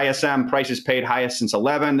ISM prices paid highest since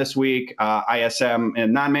 11 this week. ISM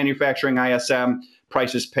and non-manufacturing ISM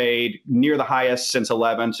prices paid near the highest since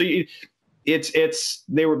 11. So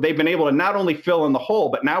they've been able to not only fill in the hole,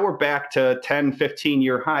 but now we're back to 10,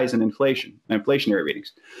 15-year highs in inflationary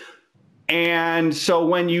readings. And so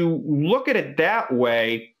when you look at it that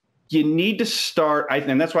way, you need to start,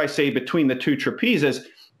 and that's why I say between the two trapezes,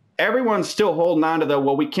 everyone's still holding on to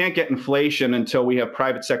well, we can't get inflation until we have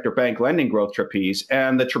private sector bank lending growth trapeze.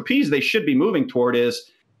 And the trapeze they should be moving toward is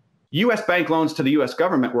U.S. bank loans to the U.S.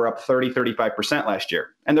 government were up 30, 35% last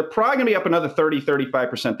year. And they're probably going to be up another 30,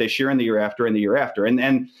 35% this year and the year after and the year after.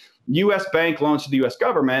 And U.S. bank loans to the U.S.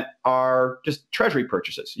 government are just Treasury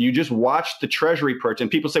purchases. You just watch the Treasury purchase.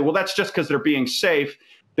 And people say, well, that's just because they're being safe.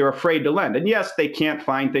 They're afraid to lend. And yes, they can't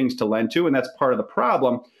find things to lend to, and that's part of the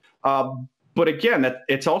problem. But again,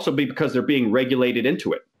 it's also because they're being regulated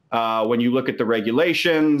into it. When you look at the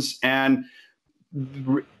regulations, and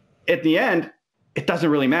at the end, it doesn't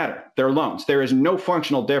really matter. They're loans. There is no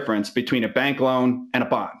functional difference between a bank loan and a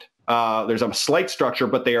bond. There's a slight structure,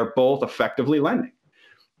 but they are both effectively lending.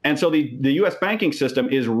 And so the U.S. banking system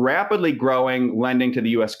is rapidly growing lending to the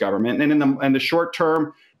U.S. government. And in the short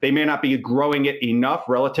term, they may not be growing it enough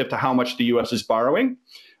relative to how much the U.S. is borrowing.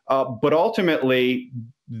 But ultimately,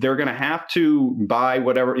 they're going to have to buy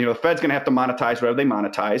whatever, the Fed's going to have to monetize whatever they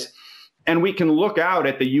monetize. And we can look out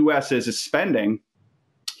at the U.S.'s spending.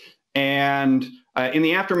 And in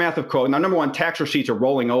the aftermath of COVID, now, number one, tax receipts are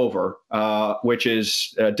rolling over, which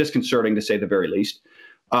is disconcerting to say the very least.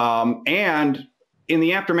 And in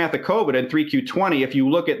the aftermath of COVID in 3Q20, if you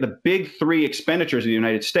look at the big three expenditures of the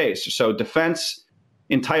United States, so defense,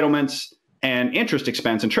 entitlements, and interest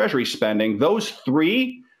expense and Treasury spending, those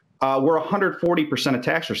three were 140% of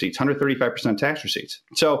tax receipts, 135% tax receipts.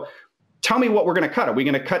 So tell me what we're going to cut. Are we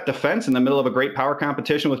going to cut defense in the middle of a great power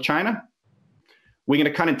competition with China? Are we going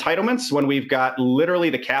to cut entitlements when we've got literally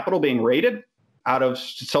the Capitol being raided out of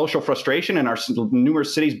social frustration and our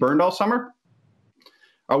numerous cities burned all summer?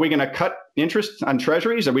 Are we going to cut interest on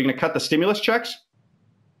treasuries? Are we going to cut the stimulus checks?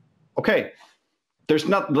 Okay, there's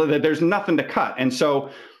nothing to cut. And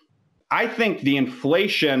so I think the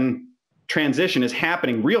inflation transition is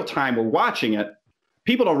happening real time. We're watching it.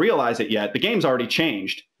 People don't realize it yet. The game's already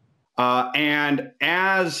changed. And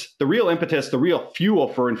as the real impetus, the real fuel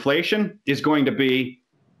for inflation is going to be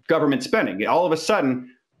government spending. All of a sudden,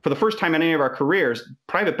 for the first time in any of our careers,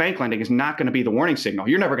 private bank lending is not going to be the warning signal.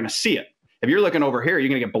 You're never going to see it. If you're looking over here, you're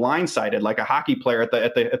going to get blindsided like a hockey player at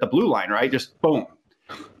the blue line, right? Just boom.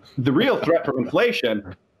 The real threat from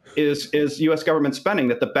inflation is U.S. government spending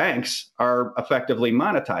that the banks are effectively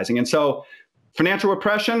monetizing. And so financial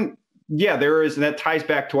repression, yeah, there is, and that ties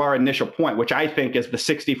back to our initial point, which I think is the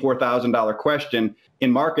 $64,000 question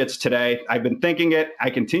in markets today. I've been thinking it, I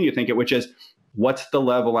continue to think it, which is what's the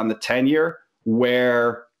level on the 10-year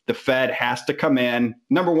where the Fed has to come in,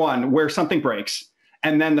 number one, where something breaks,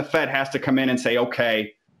 and then the Fed has to come in and say,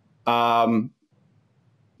 okay, we're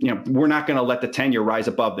not going to let the 10-year rise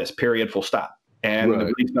above this, period, full stop. And the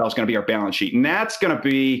release valve is going to be our balance sheet. And that's going to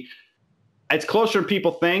be, it's closer than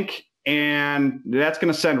people think. And that's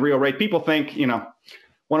going to send real rate. People think,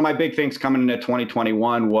 one of my big things coming into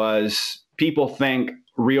 2021 was people think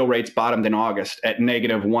real rates bottomed in August at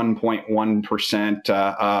negative 1.1%.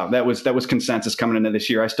 That was consensus coming into this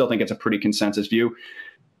year. I still think it's a pretty consensus view.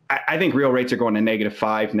 I think real rates are going to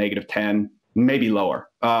 -5, -10, maybe lower.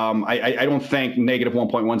 I don't think negative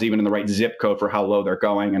 1.1 is even in the right zip code for how low they're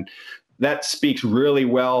going. And that speaks really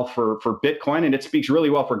well for Bitcoin, and it speaks really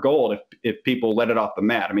well for gold if people let it off the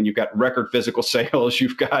mat. I mean, you've got record physical sales,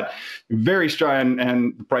 you've got very strong,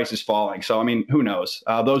 and the price is falling. So, I mean, who knows?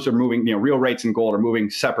 Those are moving, real rates and gold are moving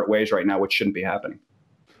separate ways right now, which shouldn't be happening.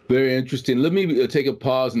 Very interesting. Let me take a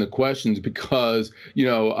pause in the questions because,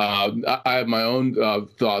 I have my own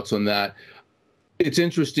thoughts on that. It's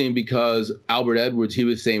interesting because Albert Edwards, he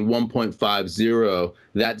was saying 1.50.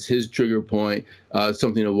 That's his trigger point,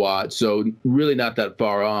 something to watch. So really not that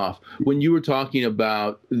far off. When you were talking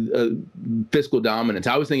about fiscal dominance,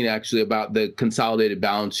 I was thinking actually about the consolidated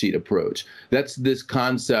balance sheet approach. That's this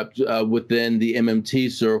concept within the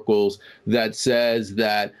MMT circles that says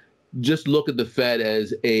that just look at the Fed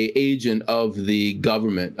as an agent of the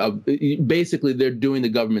government. Basically, they're doing the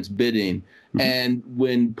government's bidding. Mm-hmm. And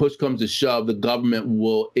when push comes to shove, the government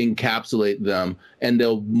will encapsulate them and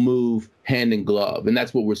they'll move hand in glove. And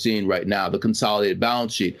that's what we're seeing right now, the consolidated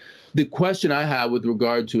balance sheet. The question I have with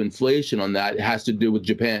regard to inflation on that has to do with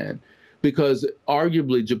Japan, because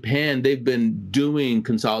arguably Japan, they've been doing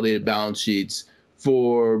consolidated balance sheets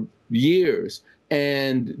for years.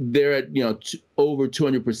 And they're at, over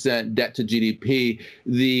 200% debt to GDP.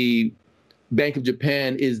 The Bank of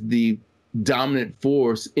Japan is the dominant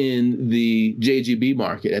force in the JGB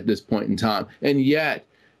market at this point in time. And yet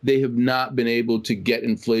they have not been able to get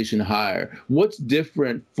inflation higher. What's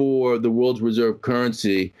different for the world's reserve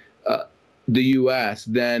currency, the US,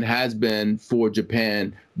 than has been for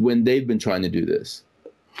Japan when they've been trying to do this?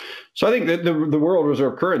 So I think that the world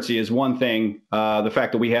reserve currency is one thing. The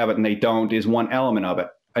fact that we have it and they don't is one element of it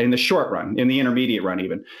in the short run, in the intermediate run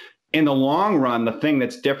even. In the long run, the thing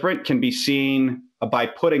that's different can be seen by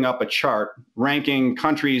putting up a chart ranking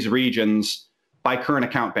countries, regions by current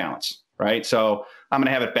account balance, right? So I'm going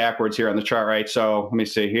to have it backwards here on the chart, right? So let me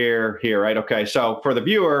see here, right? Okay, so for the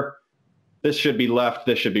viewer, this should be left,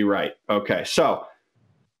 this should be right. Okay, so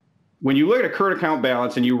when you look at a current account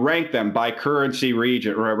balance and you rank them by currency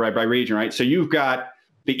region, right, by region, right? So you've got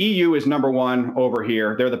the EU is number one over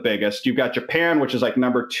here. They're the biggest. You've got Japan, which is like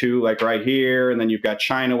number two, like right here. And then you've got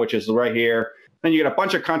China, which is right here. Then you got a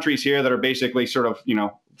bunch of countries here that are basically sort of,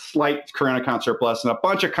 slight current account surplus, and a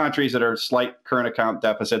bunch of countries that are slight current account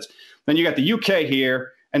deficits. Then you got the UK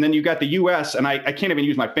here, and then you got the US, and I can't even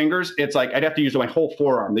use my fingers. It's like I'd have to use my whole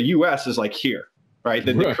forearm. The US is like here, right?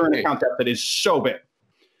 The current account deficit is so big.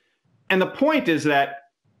 And the point is that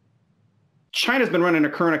China's been running a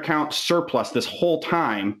current account surplus this whole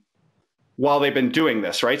time while they've been doing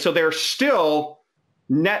this, right? So they're still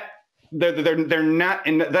net, they're not,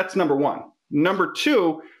 and that's number one. Number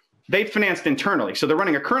two, they financed internally. So they're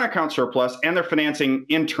running a current account surplus and they're financing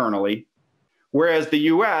internally. Whereas the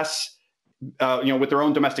US, with their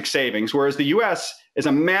own domestic savings, whereas the US is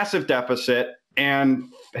a massive deficit and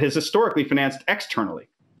has historically financed externally.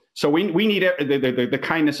 So we need the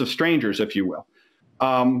kindness of strangers, if you will.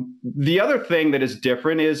 The other thing that is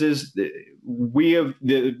different is we've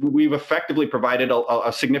effectively provided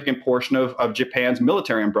a significant portion of Japan's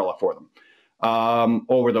military umbrella for them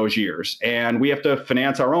over those years, and we have to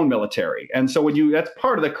finance our own military. And so that's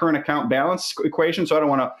part of the current account balance equation. So I don't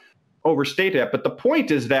want to overstate that, but the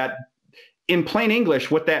point is that in plain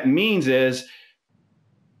English, what that means is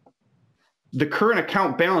the current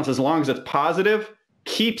account balance, as long as it's positive,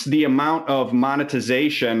 keeps the amount of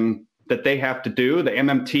monetization that they have to do, the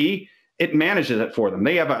MMT, it manages it for them.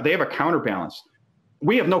 They have a counterbalance.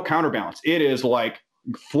 We have no counterbalance. It is like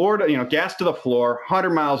Florida, gas to the floor, 100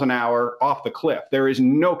 miles an hour off the cliff. There is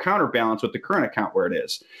no counterbalance with the current account where it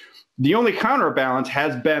is. The only counterbalance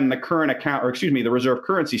has been the current account, the reserve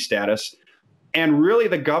currency status. And really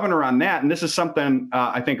the governor on that, and this is something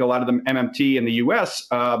I think a lot of the MMT in the US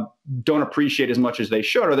don't appreciate as much as they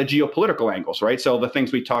should, are the geopolitical angles, right? So the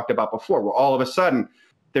things we talked about before, where all of a sudden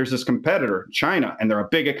there's this competitor, China, and they're a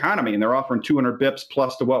big economy and they're offering 200 bips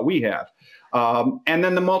plus to what we have. And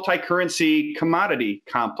then the multi-currency commodity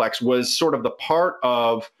complex was sort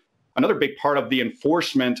of another big part of the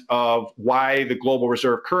enforcement of why the global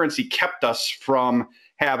reserve currency kept us from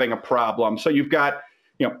having a problem. So you've got,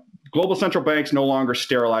 global central banks no longer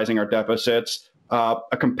sterilizing our deficits,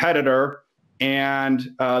 a competitor,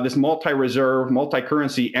 and this multi-reserve,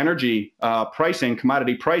 multi-currency energy pricing,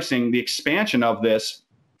 commodity pricing, the expansion of this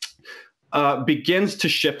begins to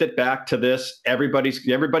shift it back to this.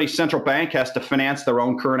 Everybody's central bank has to finance their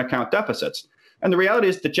own current account deficits. And the reality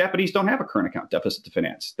is the Japanese don't have a current account deficit to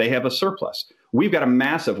finance. They have a surplus. We've got a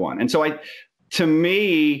massive one. And so to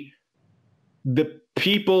me, the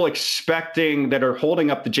people expecting that are holding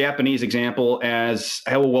up the Japanese example as,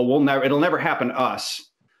 it'll never happen to us.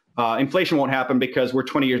 Inflation won't happen because we're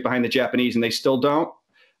 20 years behind the Japanese and they still don't.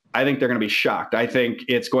 I think they're going to be shocked. I think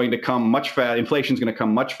it's going to come much faster. Inflation is going to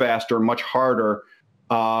come much faster, much harder.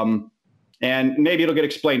 And maybe it'll get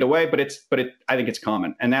explained away, but I think it's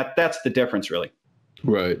common. And that's the difference, really.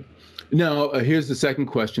 Right. Now, here's the second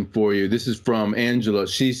question for you. This is from Angela.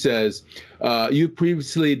 She says, you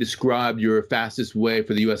previously described your fastest way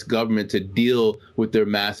for the U.S. government to deal with their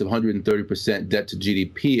massive 130% debt to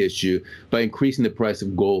GDP issue by increasing the price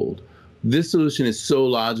of gold. This solution is so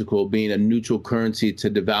logical, being a neutral currency to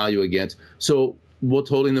devalue against. So what's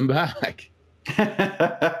holding them back?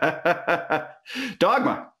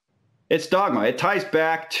 Dogma. It's dogma. It ties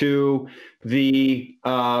back to the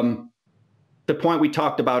point we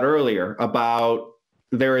talked about earlier about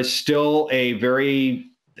there is still a very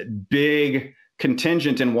big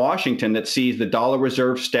contingent in Washington that sees the dollar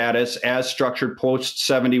reserve status as structured post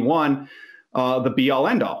 71 the be all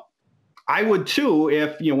end all. I would too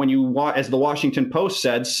if, as the Washington Post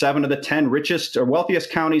said, 7 of the 10 richest or wealthiest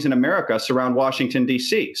counties in America surround Washington,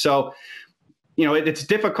 D.C. So, it's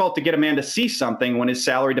difficult to get a man to see something when his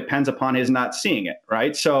salary depends upon his not seeing it,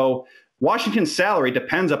 right? So Washington's salary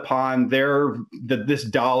depends upon this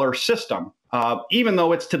dollar system, even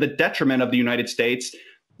though it's to the detriment of the United States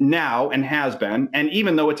now and has been, and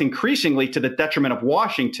even though it's increasingly to the detriment of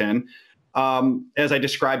Washington, as I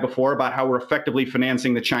described before about how we're effectively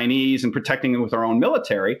financing the Chinese and protecting them with our own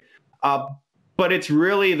military. But it's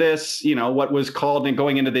really this, what was called, and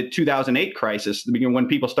going into the 2008 crisis, when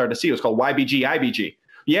people started to see it was called YBG, IBG.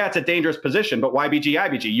 Yeah, it's a dangerous position, but YBG,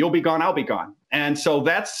 IBG, you'll be gone, I'll be gone. And so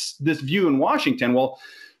that's this view in Washington. Well,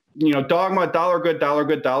 dogma, dollar good, dollar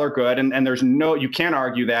good, dollar good. And you can't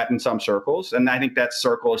argue that in some circles. And I think that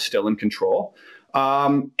circle is still in control. This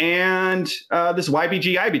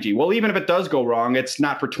YBG, IBG, well, even if it does go wrong, it's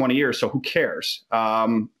not for 20 years. So who cares?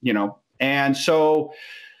 And so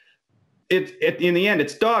in the end,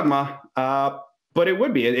 it's dogma, but it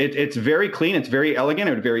would be. It's very clean. It's very elegant.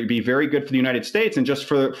 It would be very good for the United States. And just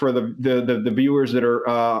for the viewers that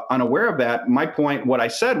are unaware of that, my point, what I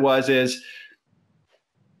said is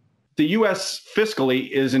the U.S. fiscally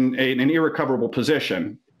is in an irrecoverable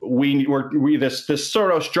position. This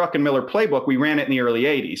Soros, Druckenmiller playbook, we ran it in the early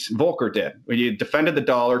 80s. Volcker did. We defended the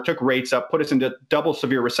dollar, took rates up, put us into double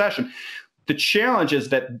severe recession. The challenge is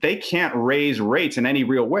that they can't raise rates in any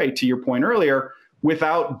real way, to your point earlier,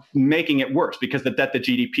 without making it worse because the debt to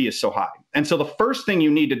GDP is so high. And so the first thing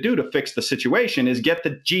you need to do to fix the situation is get the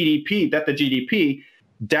debt to GDP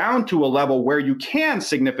down to a level where you can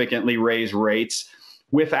significantly raise rates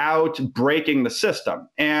without breaking the system.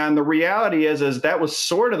 And the reality is that was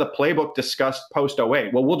sort of the playbook discussed post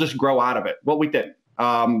 08. Well, we'll just grow out of it. Well, we didn't.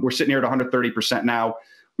 We're sitting here at 130% now.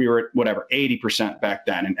 We were at 80% back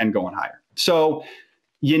then and going higher. So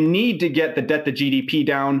you need to get the debt to GDP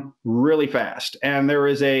down really fast. And there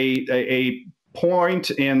is a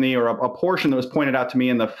point a portion that was pointed out to me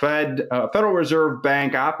in the Federal Reserve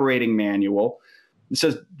Bank operating manual. It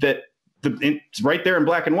says that it's right there in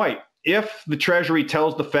black and white. If the Treasury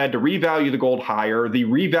tells the Fed to revalue the gold higher, the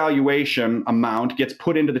revaluation amount gets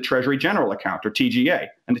put into the Treasury General Account, or TGA.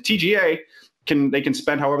 And the TGA they can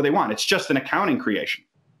spend however they want. It's just an accounting creation.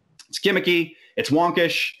 It's gimmicky. It's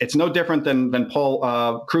wonkish. It's no different than Paul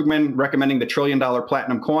Krugman recommending the $1 trillion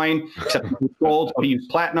platinum coin, except with gold. So he used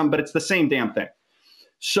platinum, but it's the same damn thing.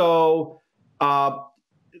 So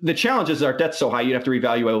the challenge is our debt's so high, you'd have to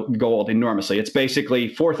revalue gold enormously. It's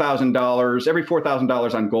basically $4,000. Every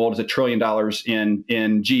 $4,000 on gold is $1 trillion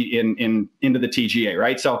into the TGA,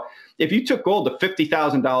 right? So if you took gold to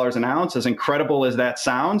 $50,000 an ounce, as incredible as that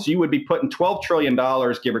sounds, you would be putting $12 trillion,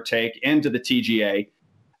 give or take, into the TGA.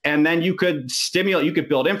 And then you could you could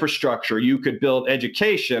build infrastructure, you could build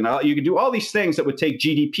education, you could do all these things that would take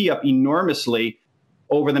GDP up enormously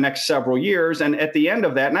over the next several years. And at the end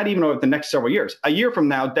of that, not even over the next several years, a year from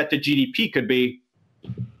now, debt to GDP could be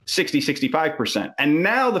 60, 65%. And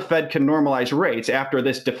now the Fed can normalize rates after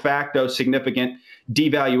this de facto significant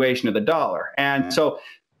devaluation of the dollar. And so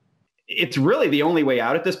it's really the only way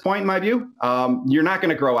out at this point, in my view. You're not going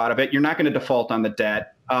to grow out of it. You're not going to default on the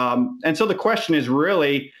debt. And so the question is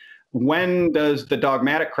really, when does the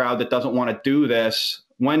dogmatic crowd that doesn't want to do this,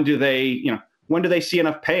 when do they see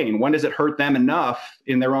enough pain? When does it hurt them enough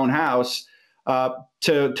in their own house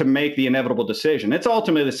to make the inevitable decision? It's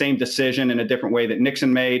ultimately the same decision in a different way that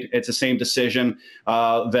Nixon made. It's the same decision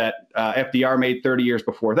that FDR made 30 years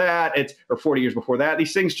before that, or 40 years before that.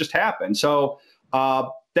 These things just happen. So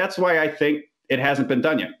that's why I think it hasn't been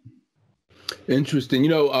done yet. Interesting.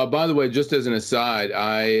 By the way, just as an aside,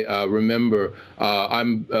 I remember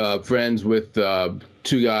I'm friends with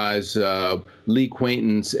two guys, Lee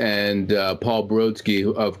Quaintance and Paul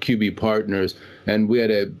Brodsky of QB Partners. And we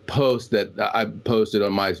had a post that I posted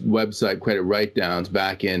on my website, Credit Write-Downs,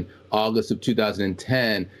 back in August of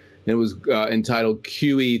 2010. It was entitled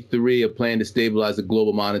QE3, a plan to stabilize the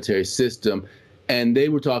global monetary system. And they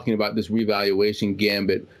were talking about this revaluation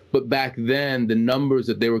gambit. But back then, the numbers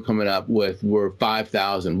that they were coming up with were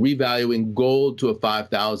 5,000, revaluing gold to a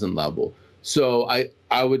 5,000 level. So I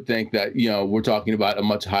would think that, we're talking about a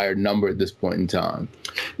much higher number at this point in time.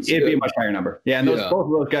 It'd be a much higher number. Yeah, and both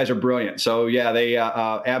of those guys are brilliant. So, yeah, they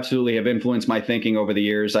absolutely have influenced my thinking over the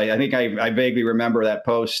years. I think I vaguely remember that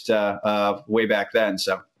post way back then.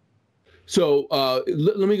 So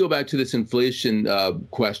let me go back to this inflation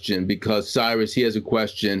question, because Cyrus, he has a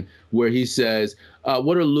question where he says,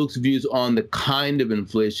 what are Luke's views on the kind of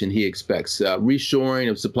inflation he expects? Reshoring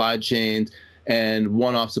of supply chains and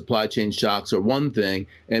one-off supply chain shocks are one thing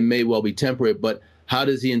and may well be temporary, but how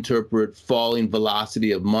does he interpret falling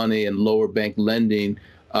velocity of money and lower bank lending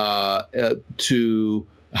to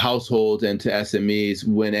households and to SMEs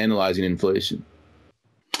when analyzing inflation?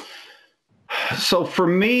 So for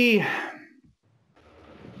me,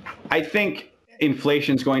 I think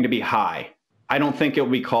inflation is going to be high. I don't think it will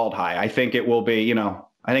be called high. I think it will be,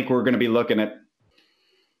 I think we're going to be looking at,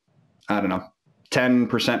 I don't know,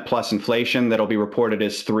 10% plus inflation that'll be reported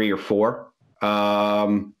as 3 or 4,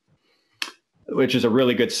 which is a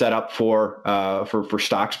really good setup for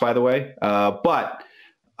stocks, by the way. But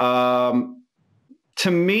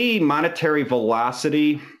to me, monetary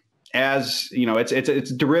velocity, as it's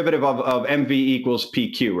a derivative of MV equals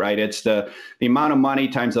PQ, right? It's the amount of money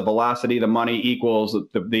times the velocity. The money equals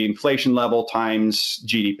the inflation level times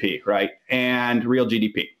GDP, right? And real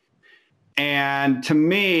GDP. And to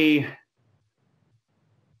me,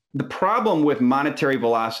 the problem with monetary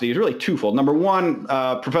velocity is really twofold. Number one,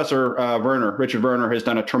 Professor Richard Werner, has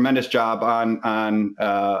done a tremendous job on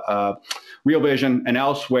Real Vision and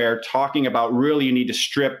elsewhere, talking about really you need to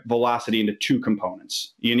strip velocity into 2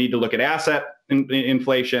 components. You need to look at asset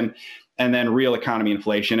inflation and then real economy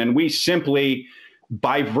inflation. And we simply,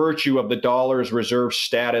 by virtue of the dollar's reserve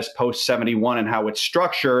status post 71 and how it's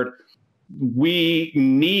structured, we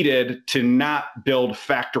needed to not build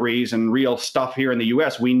factories and real stuff here in the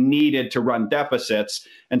US. We needed to run deficits.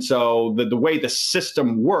 And so the way the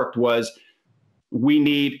system worked was, we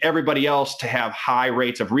need everybody else to have high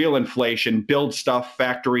rates of real inflation, build stuff,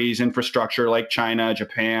 factories, infrastructure like China,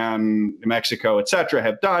 Japan, Mexico, et cetera,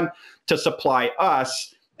 have done to supply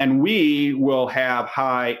us. And we will have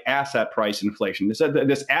high asset price inflation.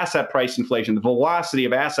 This asset price inflation, the velocity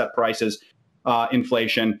of asset prices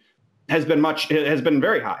inflation has been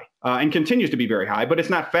very high and continues to be very high, but it's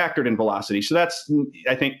not factored in velocity. So that's,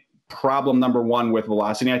 I think, problem number one with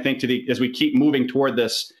velocity. I think as we keep moving toward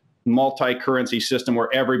this multi-currency system where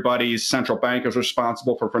everybody's central bank is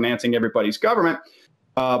responsible for financing everybody's government,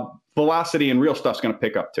 velocity and real stuff's going to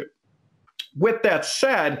pick up too. With that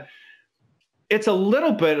said,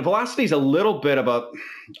 velocity is a little bit of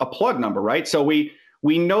a plug number, right? So we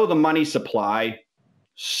know the money supply,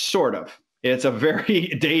 sort of. It's a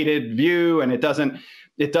very dated view, and it doesn't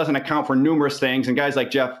account for numerous things. And guys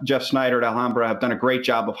like Jeff Snyder at Alhambra have done a great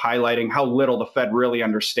job of highlighting how little the Fed really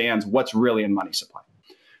understands what's really in money supply.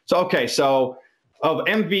 So of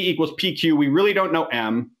MV equals PQ, we really don't know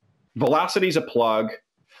M. Velocity is a plug.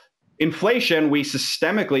 Inflation, we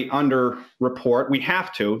systemically underreport. We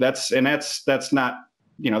have to. That's not,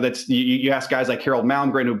 you ask guys like Harold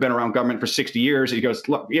Malmgren, who've been around government for 60 years. He goes,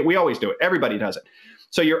 look, we always do it. Everybody does it.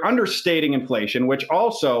 So you're understating inflation, which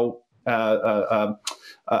also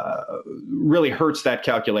really hurts that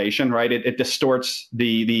calculation, right? It distorts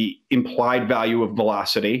the implied value of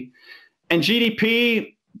velocity. And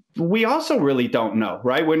GDP, we also really don't know,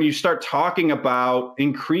 right? When you start talking about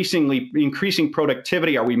increasing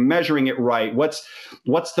productivity, are we measuring it right? What's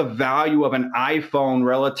the value of an iPhone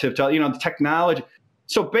relative to the technology?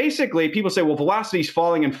 So basically, people say, well, velocity is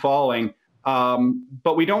falling and falling.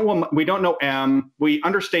 But we don't know M, we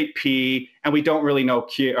understate P, and we don't really know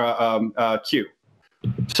Q.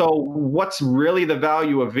 So what's really the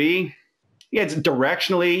value of V? Yeah, it's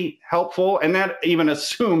directionally helpful, and that even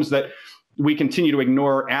assumes that we continue to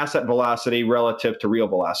ignore asset velocity relative to real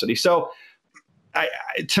velocity. So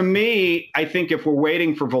to me, I think if we're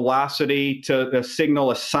waiting for velocity to signal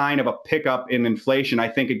a sign of a pickup in inflation, I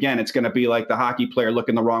think, again, it's going to be like the hockey player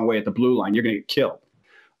looking the wrong way at the blue line. You're going to get killed.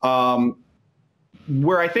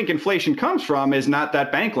 Where I think inflation comes from is not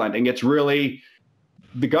that bank lending. It's really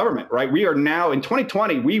the government, right? We are now, in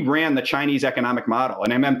 2020, we ran the Chinese economic model,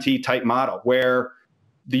 an MMT type model, where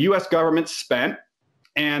the US government spent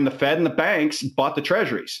and the Fed and the banks bought the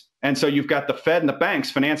treasuries. And so you've got the Fed and the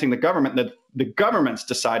banks financing the government, the government's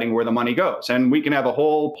deciding where the money goes. And we can have a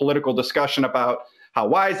whole political discussion about how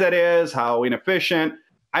wise that is, how inefficient.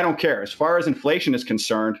 I don't care. As far as inflation is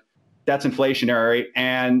concerned, that's inflationary.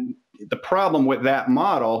 And the problem with that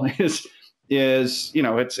model is it's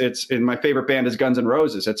in my favorite band is Guns N'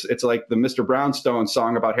 Roses. It's like the Mr. Brownstone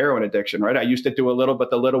song about heroin addiction, right? I used to do a little, but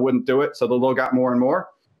the little wouldn't do it. So the little got more and more.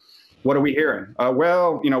 What are we hearing?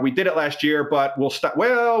 We did it last year, but we'll stop.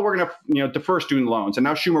 Well, we're going to, defer student loans. And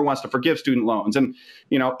now Schumer wants to forgive student loans. And,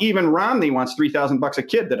 even Romney wants $3,000 a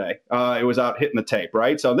kid today. It was out hitting the tape,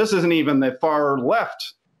 right? So this isn't even the far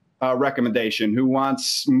left recommendation who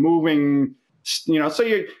wants moving,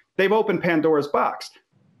 they've opened Pandora's box.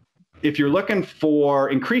 If you're looking for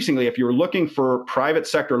private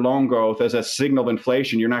sector loan growth as a signal of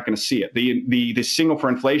inflation, you're not going to see it. The signal for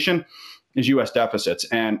inflation is U.S. deficits,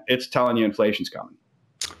 and it's telling you inflation's coming.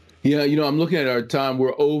 Yeah, I'm looking at our time.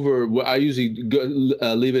 We're over. I usually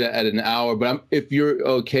leave it at an hour, but if you're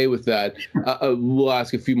okay with that, we'll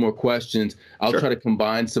ask a few more questions. I'll try to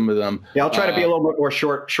combine some of them. Yeah, I'll try to be a little bit more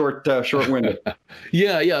short-winded.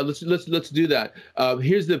 Yeah. Let's do that.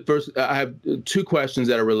 Here's the first. I have two questions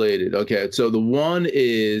that are related. Okay, so the one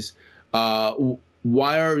is,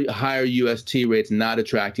 why are higher UST rates not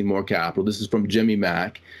attracting more capital? This is from Jimmy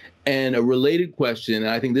Mack, and a related question.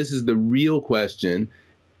 And I think this is the real question.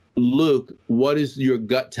 Luke, what is your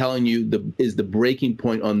gut telling you is the breaking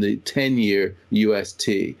point on the 10-year UST?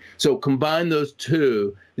 So combine those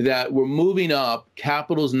two, that we're moving up,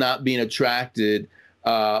 capital's not being attracted,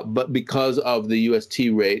 but because of the UST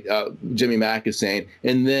rate, Jimmy Mack is saying.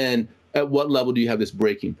 And then at what level do you have this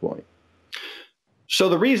breaking point? So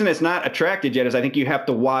the reason it's not attracted yet is I think you have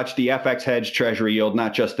to watch the FX hedge Treasury yield,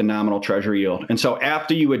 not just the nominal Treasury yield. And so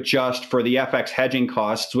after you adjust for the FX hedging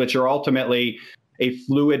costs, which are ultimately a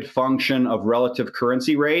fluid function of relative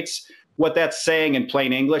currency rates, what that's saying in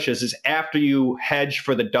plain English is after you hedge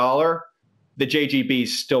for the dollar, the JGB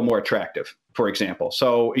is still more attractive, for example.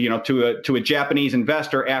 So, to a Japanese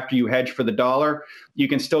investor, after you hedge for the dollar, you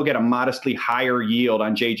can still get a modestly higher yield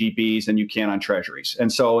on JGBs than you can on treasuries.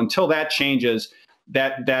 And so until that changes,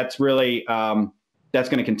 that's really that's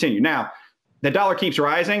going to continue. Now, the dollar keeps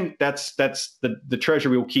rising, that's the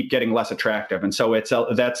Treasury will keep getting less attractive. And so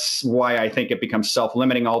that's why I think it becomes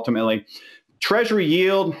self-limiting ultimately. Treasury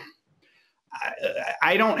yield,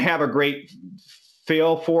 I don't have a great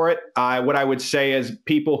feel for it. What I would say is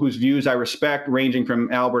people whose views I respect, ranging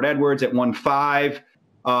from Albert Edwards at 1.5.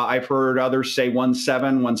 I've heard others say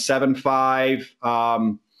 1.7,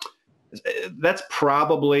 1.75. That's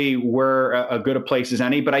probably where a good a place as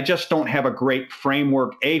any, but I just don't have a great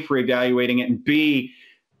framework, A, for evaluating it, and B,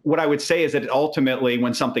 what I would say is that ultimately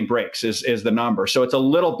when something breaks is the number. So it's a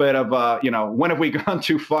little bit of when have we gone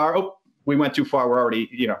too far? Oh, we went too far. We're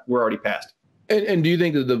already past. And do you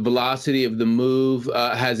think that the velocity of the move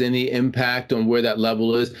has any impact on where that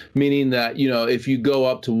level is? Meaning that, if you go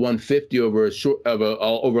up to 150 over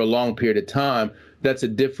a long period of time, that's a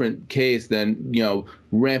different case than,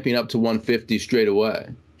 ramping up to 150 straight away.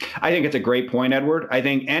 I think it's a great point, Edward. I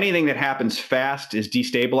think anything that happens fast is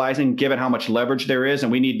destabilizing, given how much leverage there is.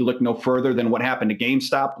 And we need to look no further than what happened to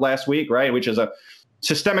GameStop last week, right? Which is a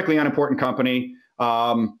systemically unimportant company.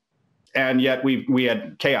 And yet we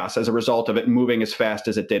had chaos as a result of it moving as fast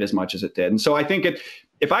as it did, as much as it did. And so I think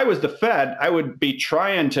if I was the Fed, I would be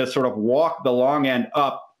trying to sort of walk the long end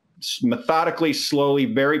up methodically, slowly,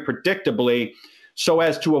 very predictably, so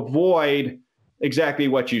as to avoid exactly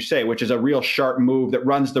what you say, which is a real sharp move that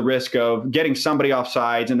runs the risk of getting somebody off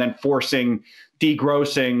sides and then forcing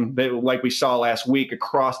degrossing, like we saw last week,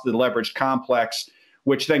 across the leveraged complex,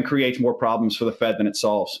 which then creates more problems for the Fed than it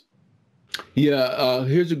solves. Yeah,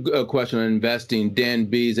 here's a question on investing. Dan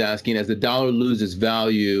B is asking, as the dollar loses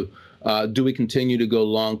value, do we continue to go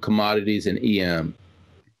long commodities and EM?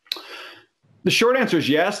 The short answer is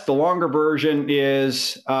yes. The longer version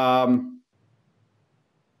is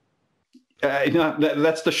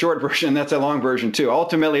that's the short version. That's a long version too.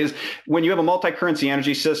 Ultimately, is when you have a multi-currency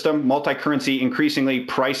energy system, multi-currency increasingly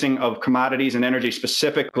pricing of commodities and energy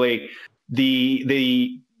specifically,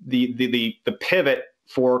 the pivot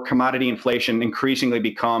for commodity inflation increasingly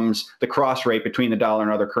becomes the cross rate between the dollar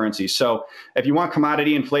and other currencies. So if you want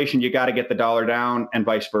commodity inflation, you got to get the dollar down and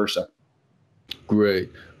vice versa. Great.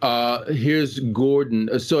 Here's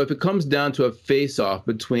Gordon. So if it comes down to a face-off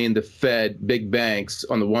between the Fed, big banks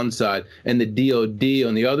on the one side, and the DOD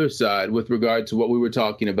on the other side, with regard to what we were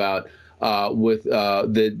talking about with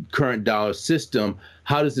the current dollar system,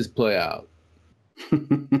 how does this play out?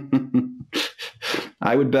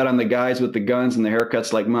 I would bet on the guys with the guns and the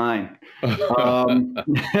haircuts like mine.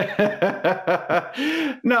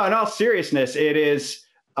 No, in all seriousness, it is.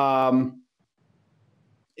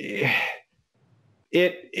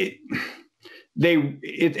 It's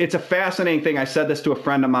a fascinating thing. I said this to a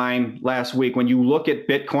friend of mine last week. When you look at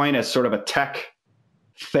Bitcoin as sort of a tech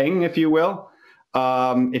thing, if you will,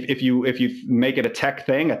 if you make it a tech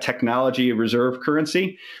thing, a technology reserve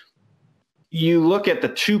currency, you look at the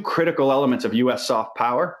two critical elements of U.S. soft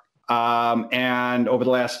power. And over the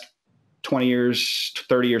last 20 years,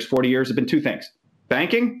 30 years, 40 years have been two things: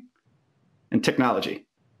 banking and technology.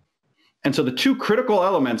 And so the two critical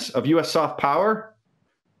elements of U.S. soft power,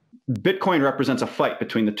 Bitcoin represents a fight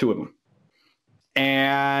between the two of them.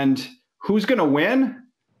 And who's going to win?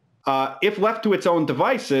 If left to its own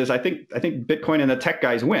devices, I think Bitcoin and the tech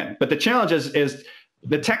guys win. But the challenge is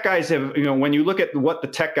the tech guys have, when you look at what the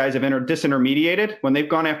tech guys have disintermediated, when they've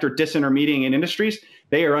gone after disintermediating in industries,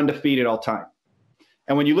 they are undefeated all time.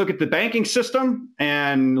 And when you look at the banking system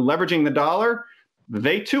and leveraging the dollar,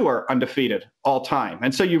 they too are undefeated all time.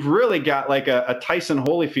 And so you've really got like a Tyson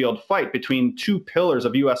Holyfield fight between two pillars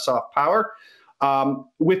of U.S. soft power,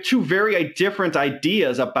 with two very different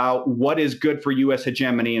ideas about what is good for U.S.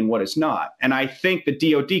 hegemony and what is not. And I think the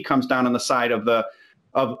DoD comes down on the side of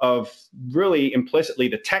of really implicitly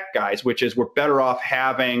the tech guys, which is we're better off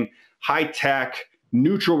having high-tech,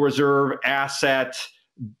 neutral reserve asset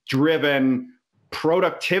driven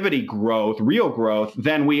productivity growth, real growth,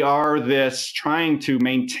 than we are this trying to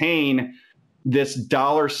maintain this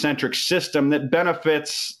dollar-centric system that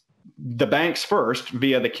benefits the banks first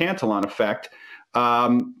via the Cantillon effect,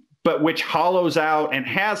 but which hollows out and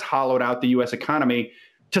has hollowed out the U.S. economy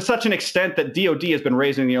to such an extent that DoD has been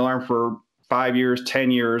raising the alarm for 5 years,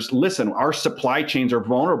 10 years. Listen, our supply chains are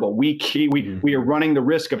vulnerable. We are running the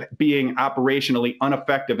risk of being operationally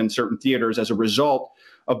ineffective in certain theaters as a result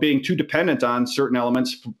of being too dependent on certain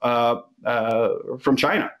elements from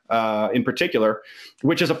China in particular,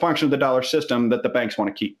 which is a function of the dollar system that the banks want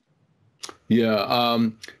to keep. Yeah,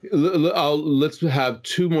 let's have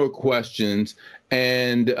two more questions.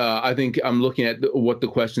 And I think I'm looking at what the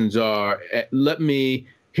questions are.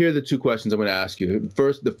 Here are the two questions I'm going to ask you.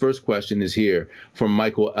 The first question is here from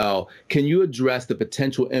Michael L. Can you address the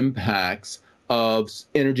potential impacts of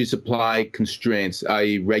energy supply constraints,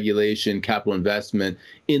 i.e. regulation, capital investment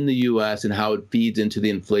in the U.S. and how it feeds into the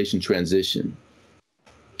inflation transition?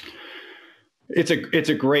 It's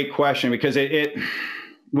a great question because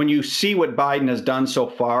when you see what Biden has done so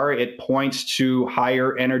far, it points to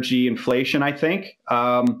higher energy inflation, I think.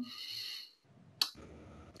 And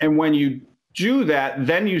when you do that,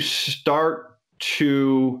 then you start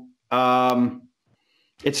to,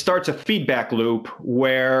 it starts a feedback loop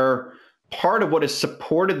where part of what has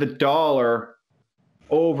supported the dollar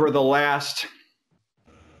over the last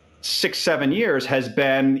 6-7 years has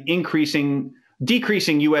been decreasing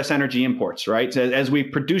U.S. energy imports, right? So as we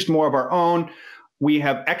produced more of our own, we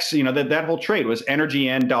have that whole trade was energy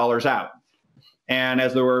in, dollars out. And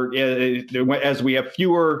as we have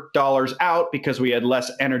fewer dollars out because we had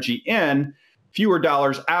less energy in, fewer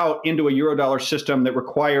dollars out into a Eurodollar system that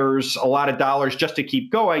requires a lot of dollars just to keep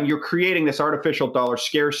going, you're creating this artificial dollar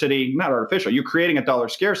scarcity, not artificial, you're creating a dollar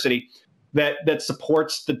scarcity that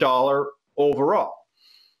supports the dollar overall.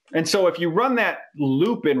 And so if you run that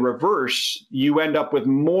loop in reverse, you end up with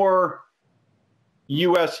more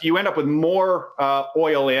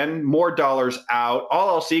oil in, more dollars out, all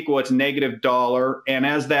else equal, it's negative dollar. And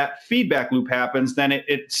as that feedback loop happens, then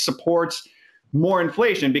it supports more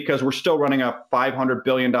inflation because we're still running a $500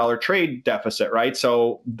 billion trade deficit, right?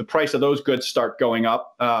 So the price of those goods start going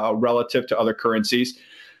up relative to other currencies.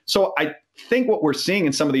 So I think what we're seeing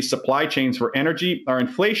in some of these supply chains for energy are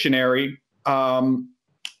inflationary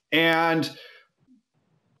and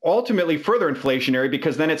ultimately further inflationary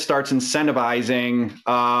because then it starts incentivizing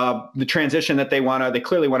the transition that they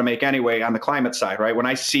clearly want to make anyway on the climate side, right? When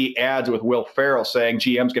I see ads with Will Ferrell saying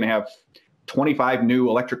GM's going to have 25 new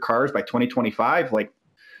electric cars by 2025, like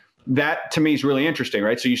that to me is really interesting,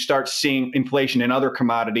 right? So you start seeing inflation in other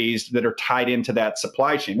commodities that are tied into that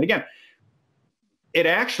supply chain. And again, it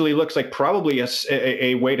actually looks like probably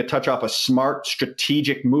a way to touch off a smart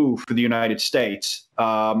strategic move for the United States,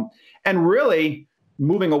 and really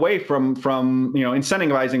moving away from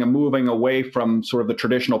incentivizing and moving away from sort of the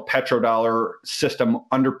traditional petrodollar system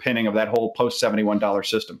underpinning of that whole post-$71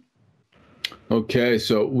 system. Okay,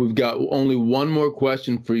 so we've got only one more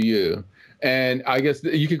question for you. And I guess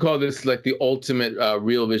you could call this like the ultimate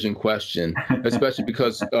Real Vision question, especially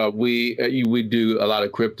because we do a lot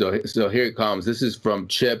of crypto. So here it comes. This is from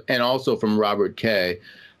Chip and also from Robert K.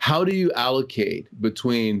 How do you allocate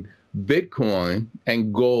between Bitcoin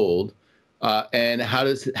and gold, and how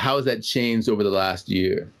has that changed over the last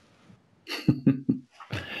year?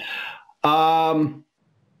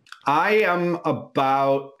 I am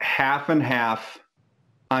about half and half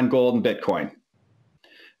on gold and Bitcoin.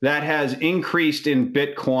 That has increased in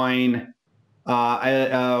Bitcoin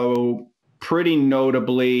pretty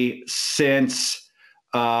notably since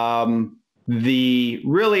I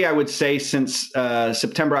would say since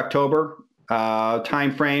September, October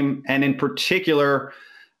timeframe, and in particular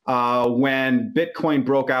when Bitcoin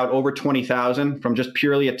broke out over 20,000 from just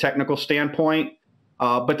purely a technical standpoint.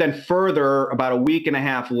 But then further, about a week and a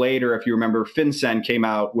half later, if you remember, FinCEN came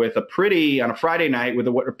out with on a Friday night with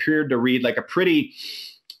what appeared to read like a pretty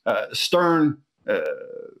stern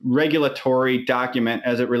regulatory document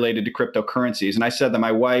as it related to cryptocurrencies. And I said to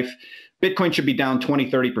my wife, Bitcoin should be down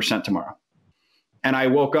 20-30% tomorrow. And I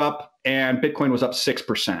woke up and Bitcoin was up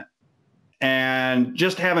 6%. And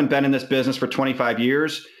just having been in this business for 25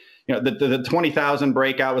 years, the 20,000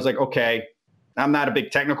 breakout was like, okay, I'm not a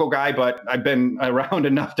big technical guy, but I've been around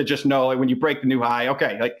enough to just know, like, when you break the new high,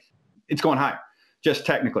 okay, like, it's going higher, just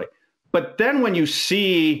technically. But then when you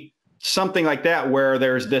see something like that, where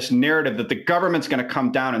there's this narrative that the government's going to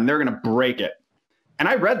come down and they're going to break it. And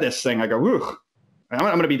I read this thing, I go, ooh, I'm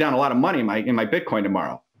going to be down a lot of money in my Bitcoin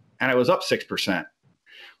tomorrow. And I was up 6%.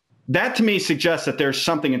 That to me suggests that there's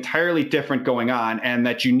something entirely different going on and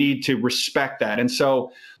that you need to respect that. And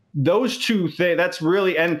so those two things, that's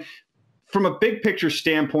really, and from a big picture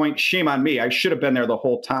standpoint, shame on me. I should have been there the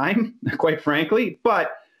whole time, quite frankly.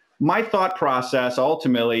 But my thought process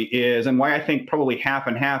ultimately is, and why I think probably half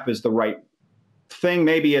and half is the right thing,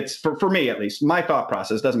 maybe it's, for me at least, my thought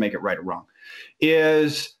process doesn't make it right or wrong,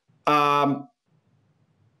 is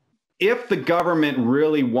if the government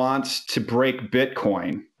really wants to break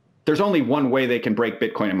Bitcoin, there's only one way they can break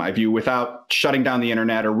Bitcoin, in my view, without shutting down the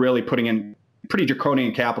internet or really putting in pretty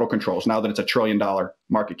draconian capital controls now that it's $1 trillion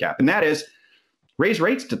market cap. And that is raise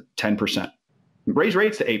rates to 10%, raise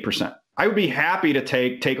rates to 8%. I would be happy to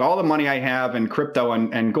take all the money I have in crypto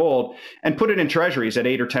and gold and put it in treasuries at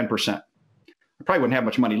 8 or 10%. I probably wouldn't have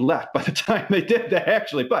much money left by the time they did that,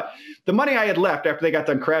 actually. But the money I had left after they got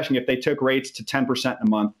done crashing, if they took rates to 10% a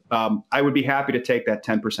month, I would be happy to take that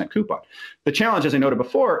 10% coupon. The challenge, as I noted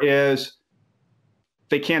before, is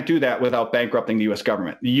they can't do that without bankrupting the U.S.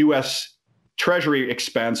 government. The U.S. Treasury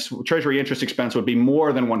interest expense would be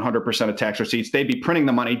more than 100% of tax receipts. They'd be printing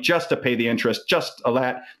the money just to pay the interest, just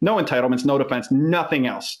that, no entitlements, no defense, nothing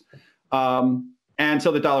else. And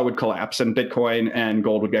so the dollar would collapse and Bitcoin and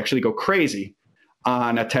gold would actually go crazy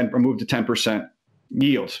on a move to 10%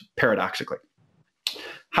 yields, paradoxically.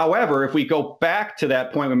 However, if we go back to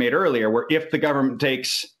that point we made earlier, where if the government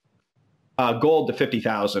takes gold to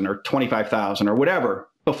 50,000 or 25,000 or whatever,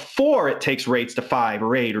 before it takes rates to 5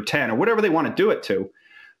 or 8 or 10 or whatever they want to do it to,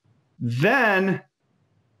 then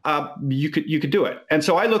you could do it. And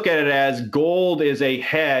so I look at it as gold is a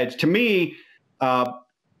hedge. To me,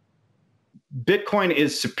 Bitcoin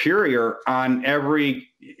is superior on every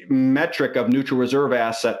metric of neutral reserve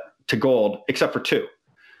asset to gold, except for two.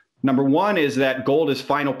 Number one is that gold is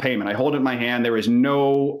final payment. I hold it in my hand. There is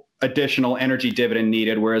no additional energy dividend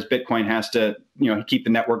needed, whereas Bitcoin has to, keep the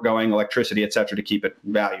network going, electricity, et cetera, to keep it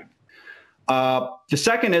valued. The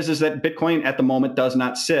second is that Bitcoin at the moment does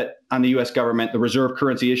not sit on the U.S. government, the reserve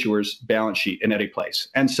currency issuer's balance sheet in any place.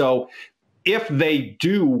 And so if they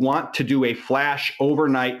do want to do a flash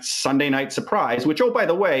overnight Sunday night surprise, which, oh, by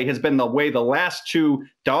the way, has been the way the last two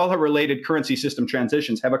dollar-related currency system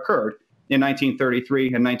transitions have occurred in 1933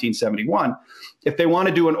 and 1971, if they want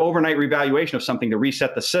to do an overnight revaluation of something to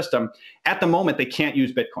reset the system, at the moment, they can't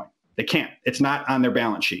use Bitcoin. They can't. It's not on their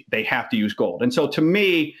balance sheet. They have to use gold. And so to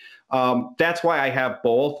me, that's why I have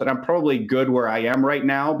both. And I'm probably good where I am right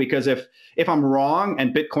now, because if I'm wrong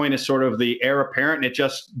and Bitcoin is sort of the heir apparent and it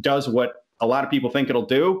just does what a lot of people think it'll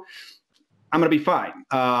do, I'm going to be fine.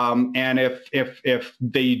 And if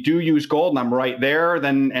they do use gold and I'm right there,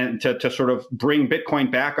 then and to sort of bring Bitcoin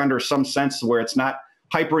back under some sense where it's not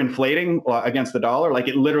hyperinflating against the dollar, like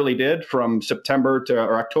it literally did from September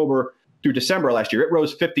or October through December last year, it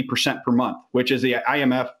rose 50% per month, which is the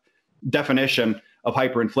IMF definition of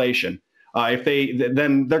hyperinflation.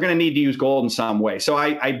 Then they're going to need to use gold in some way. So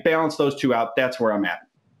I balance those two out. That's where I'm at.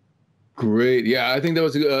 Great. Yeah, I think that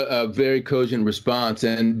was a very cogent response.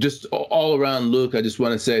 And just all around, Luke, I just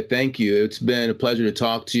want to say thank you. It's been a pleasure to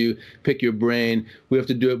talk to you, pick your brain. We have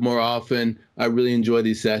to do it more often. I really enjoy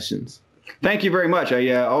these sessions. Thank you very much.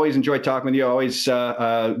 I always enjoy talking with you. Always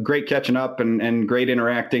great catching up and great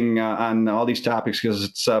interacting on all these topics, because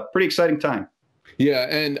it's a pretty exciting time. Yeah,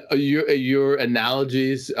 and your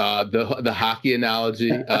analogies, the hockey analogy,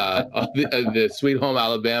 the Sweet Home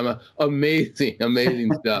Alabama,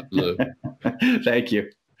 amazing stuff, Luke. Thank you.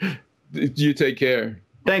 You take care.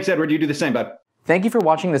 Thanks, Edward. You do the same, bud. Thank you for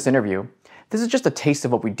watching this interview. This is just a taste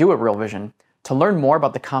of what we do at Real Vision. To learn more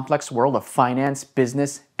about the complex world of finance,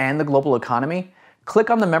 business, and the global economy,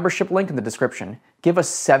 click on the membership link in the description. Give us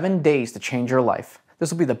 7 days to change your life.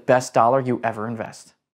 This will be the best dollar you ever invest.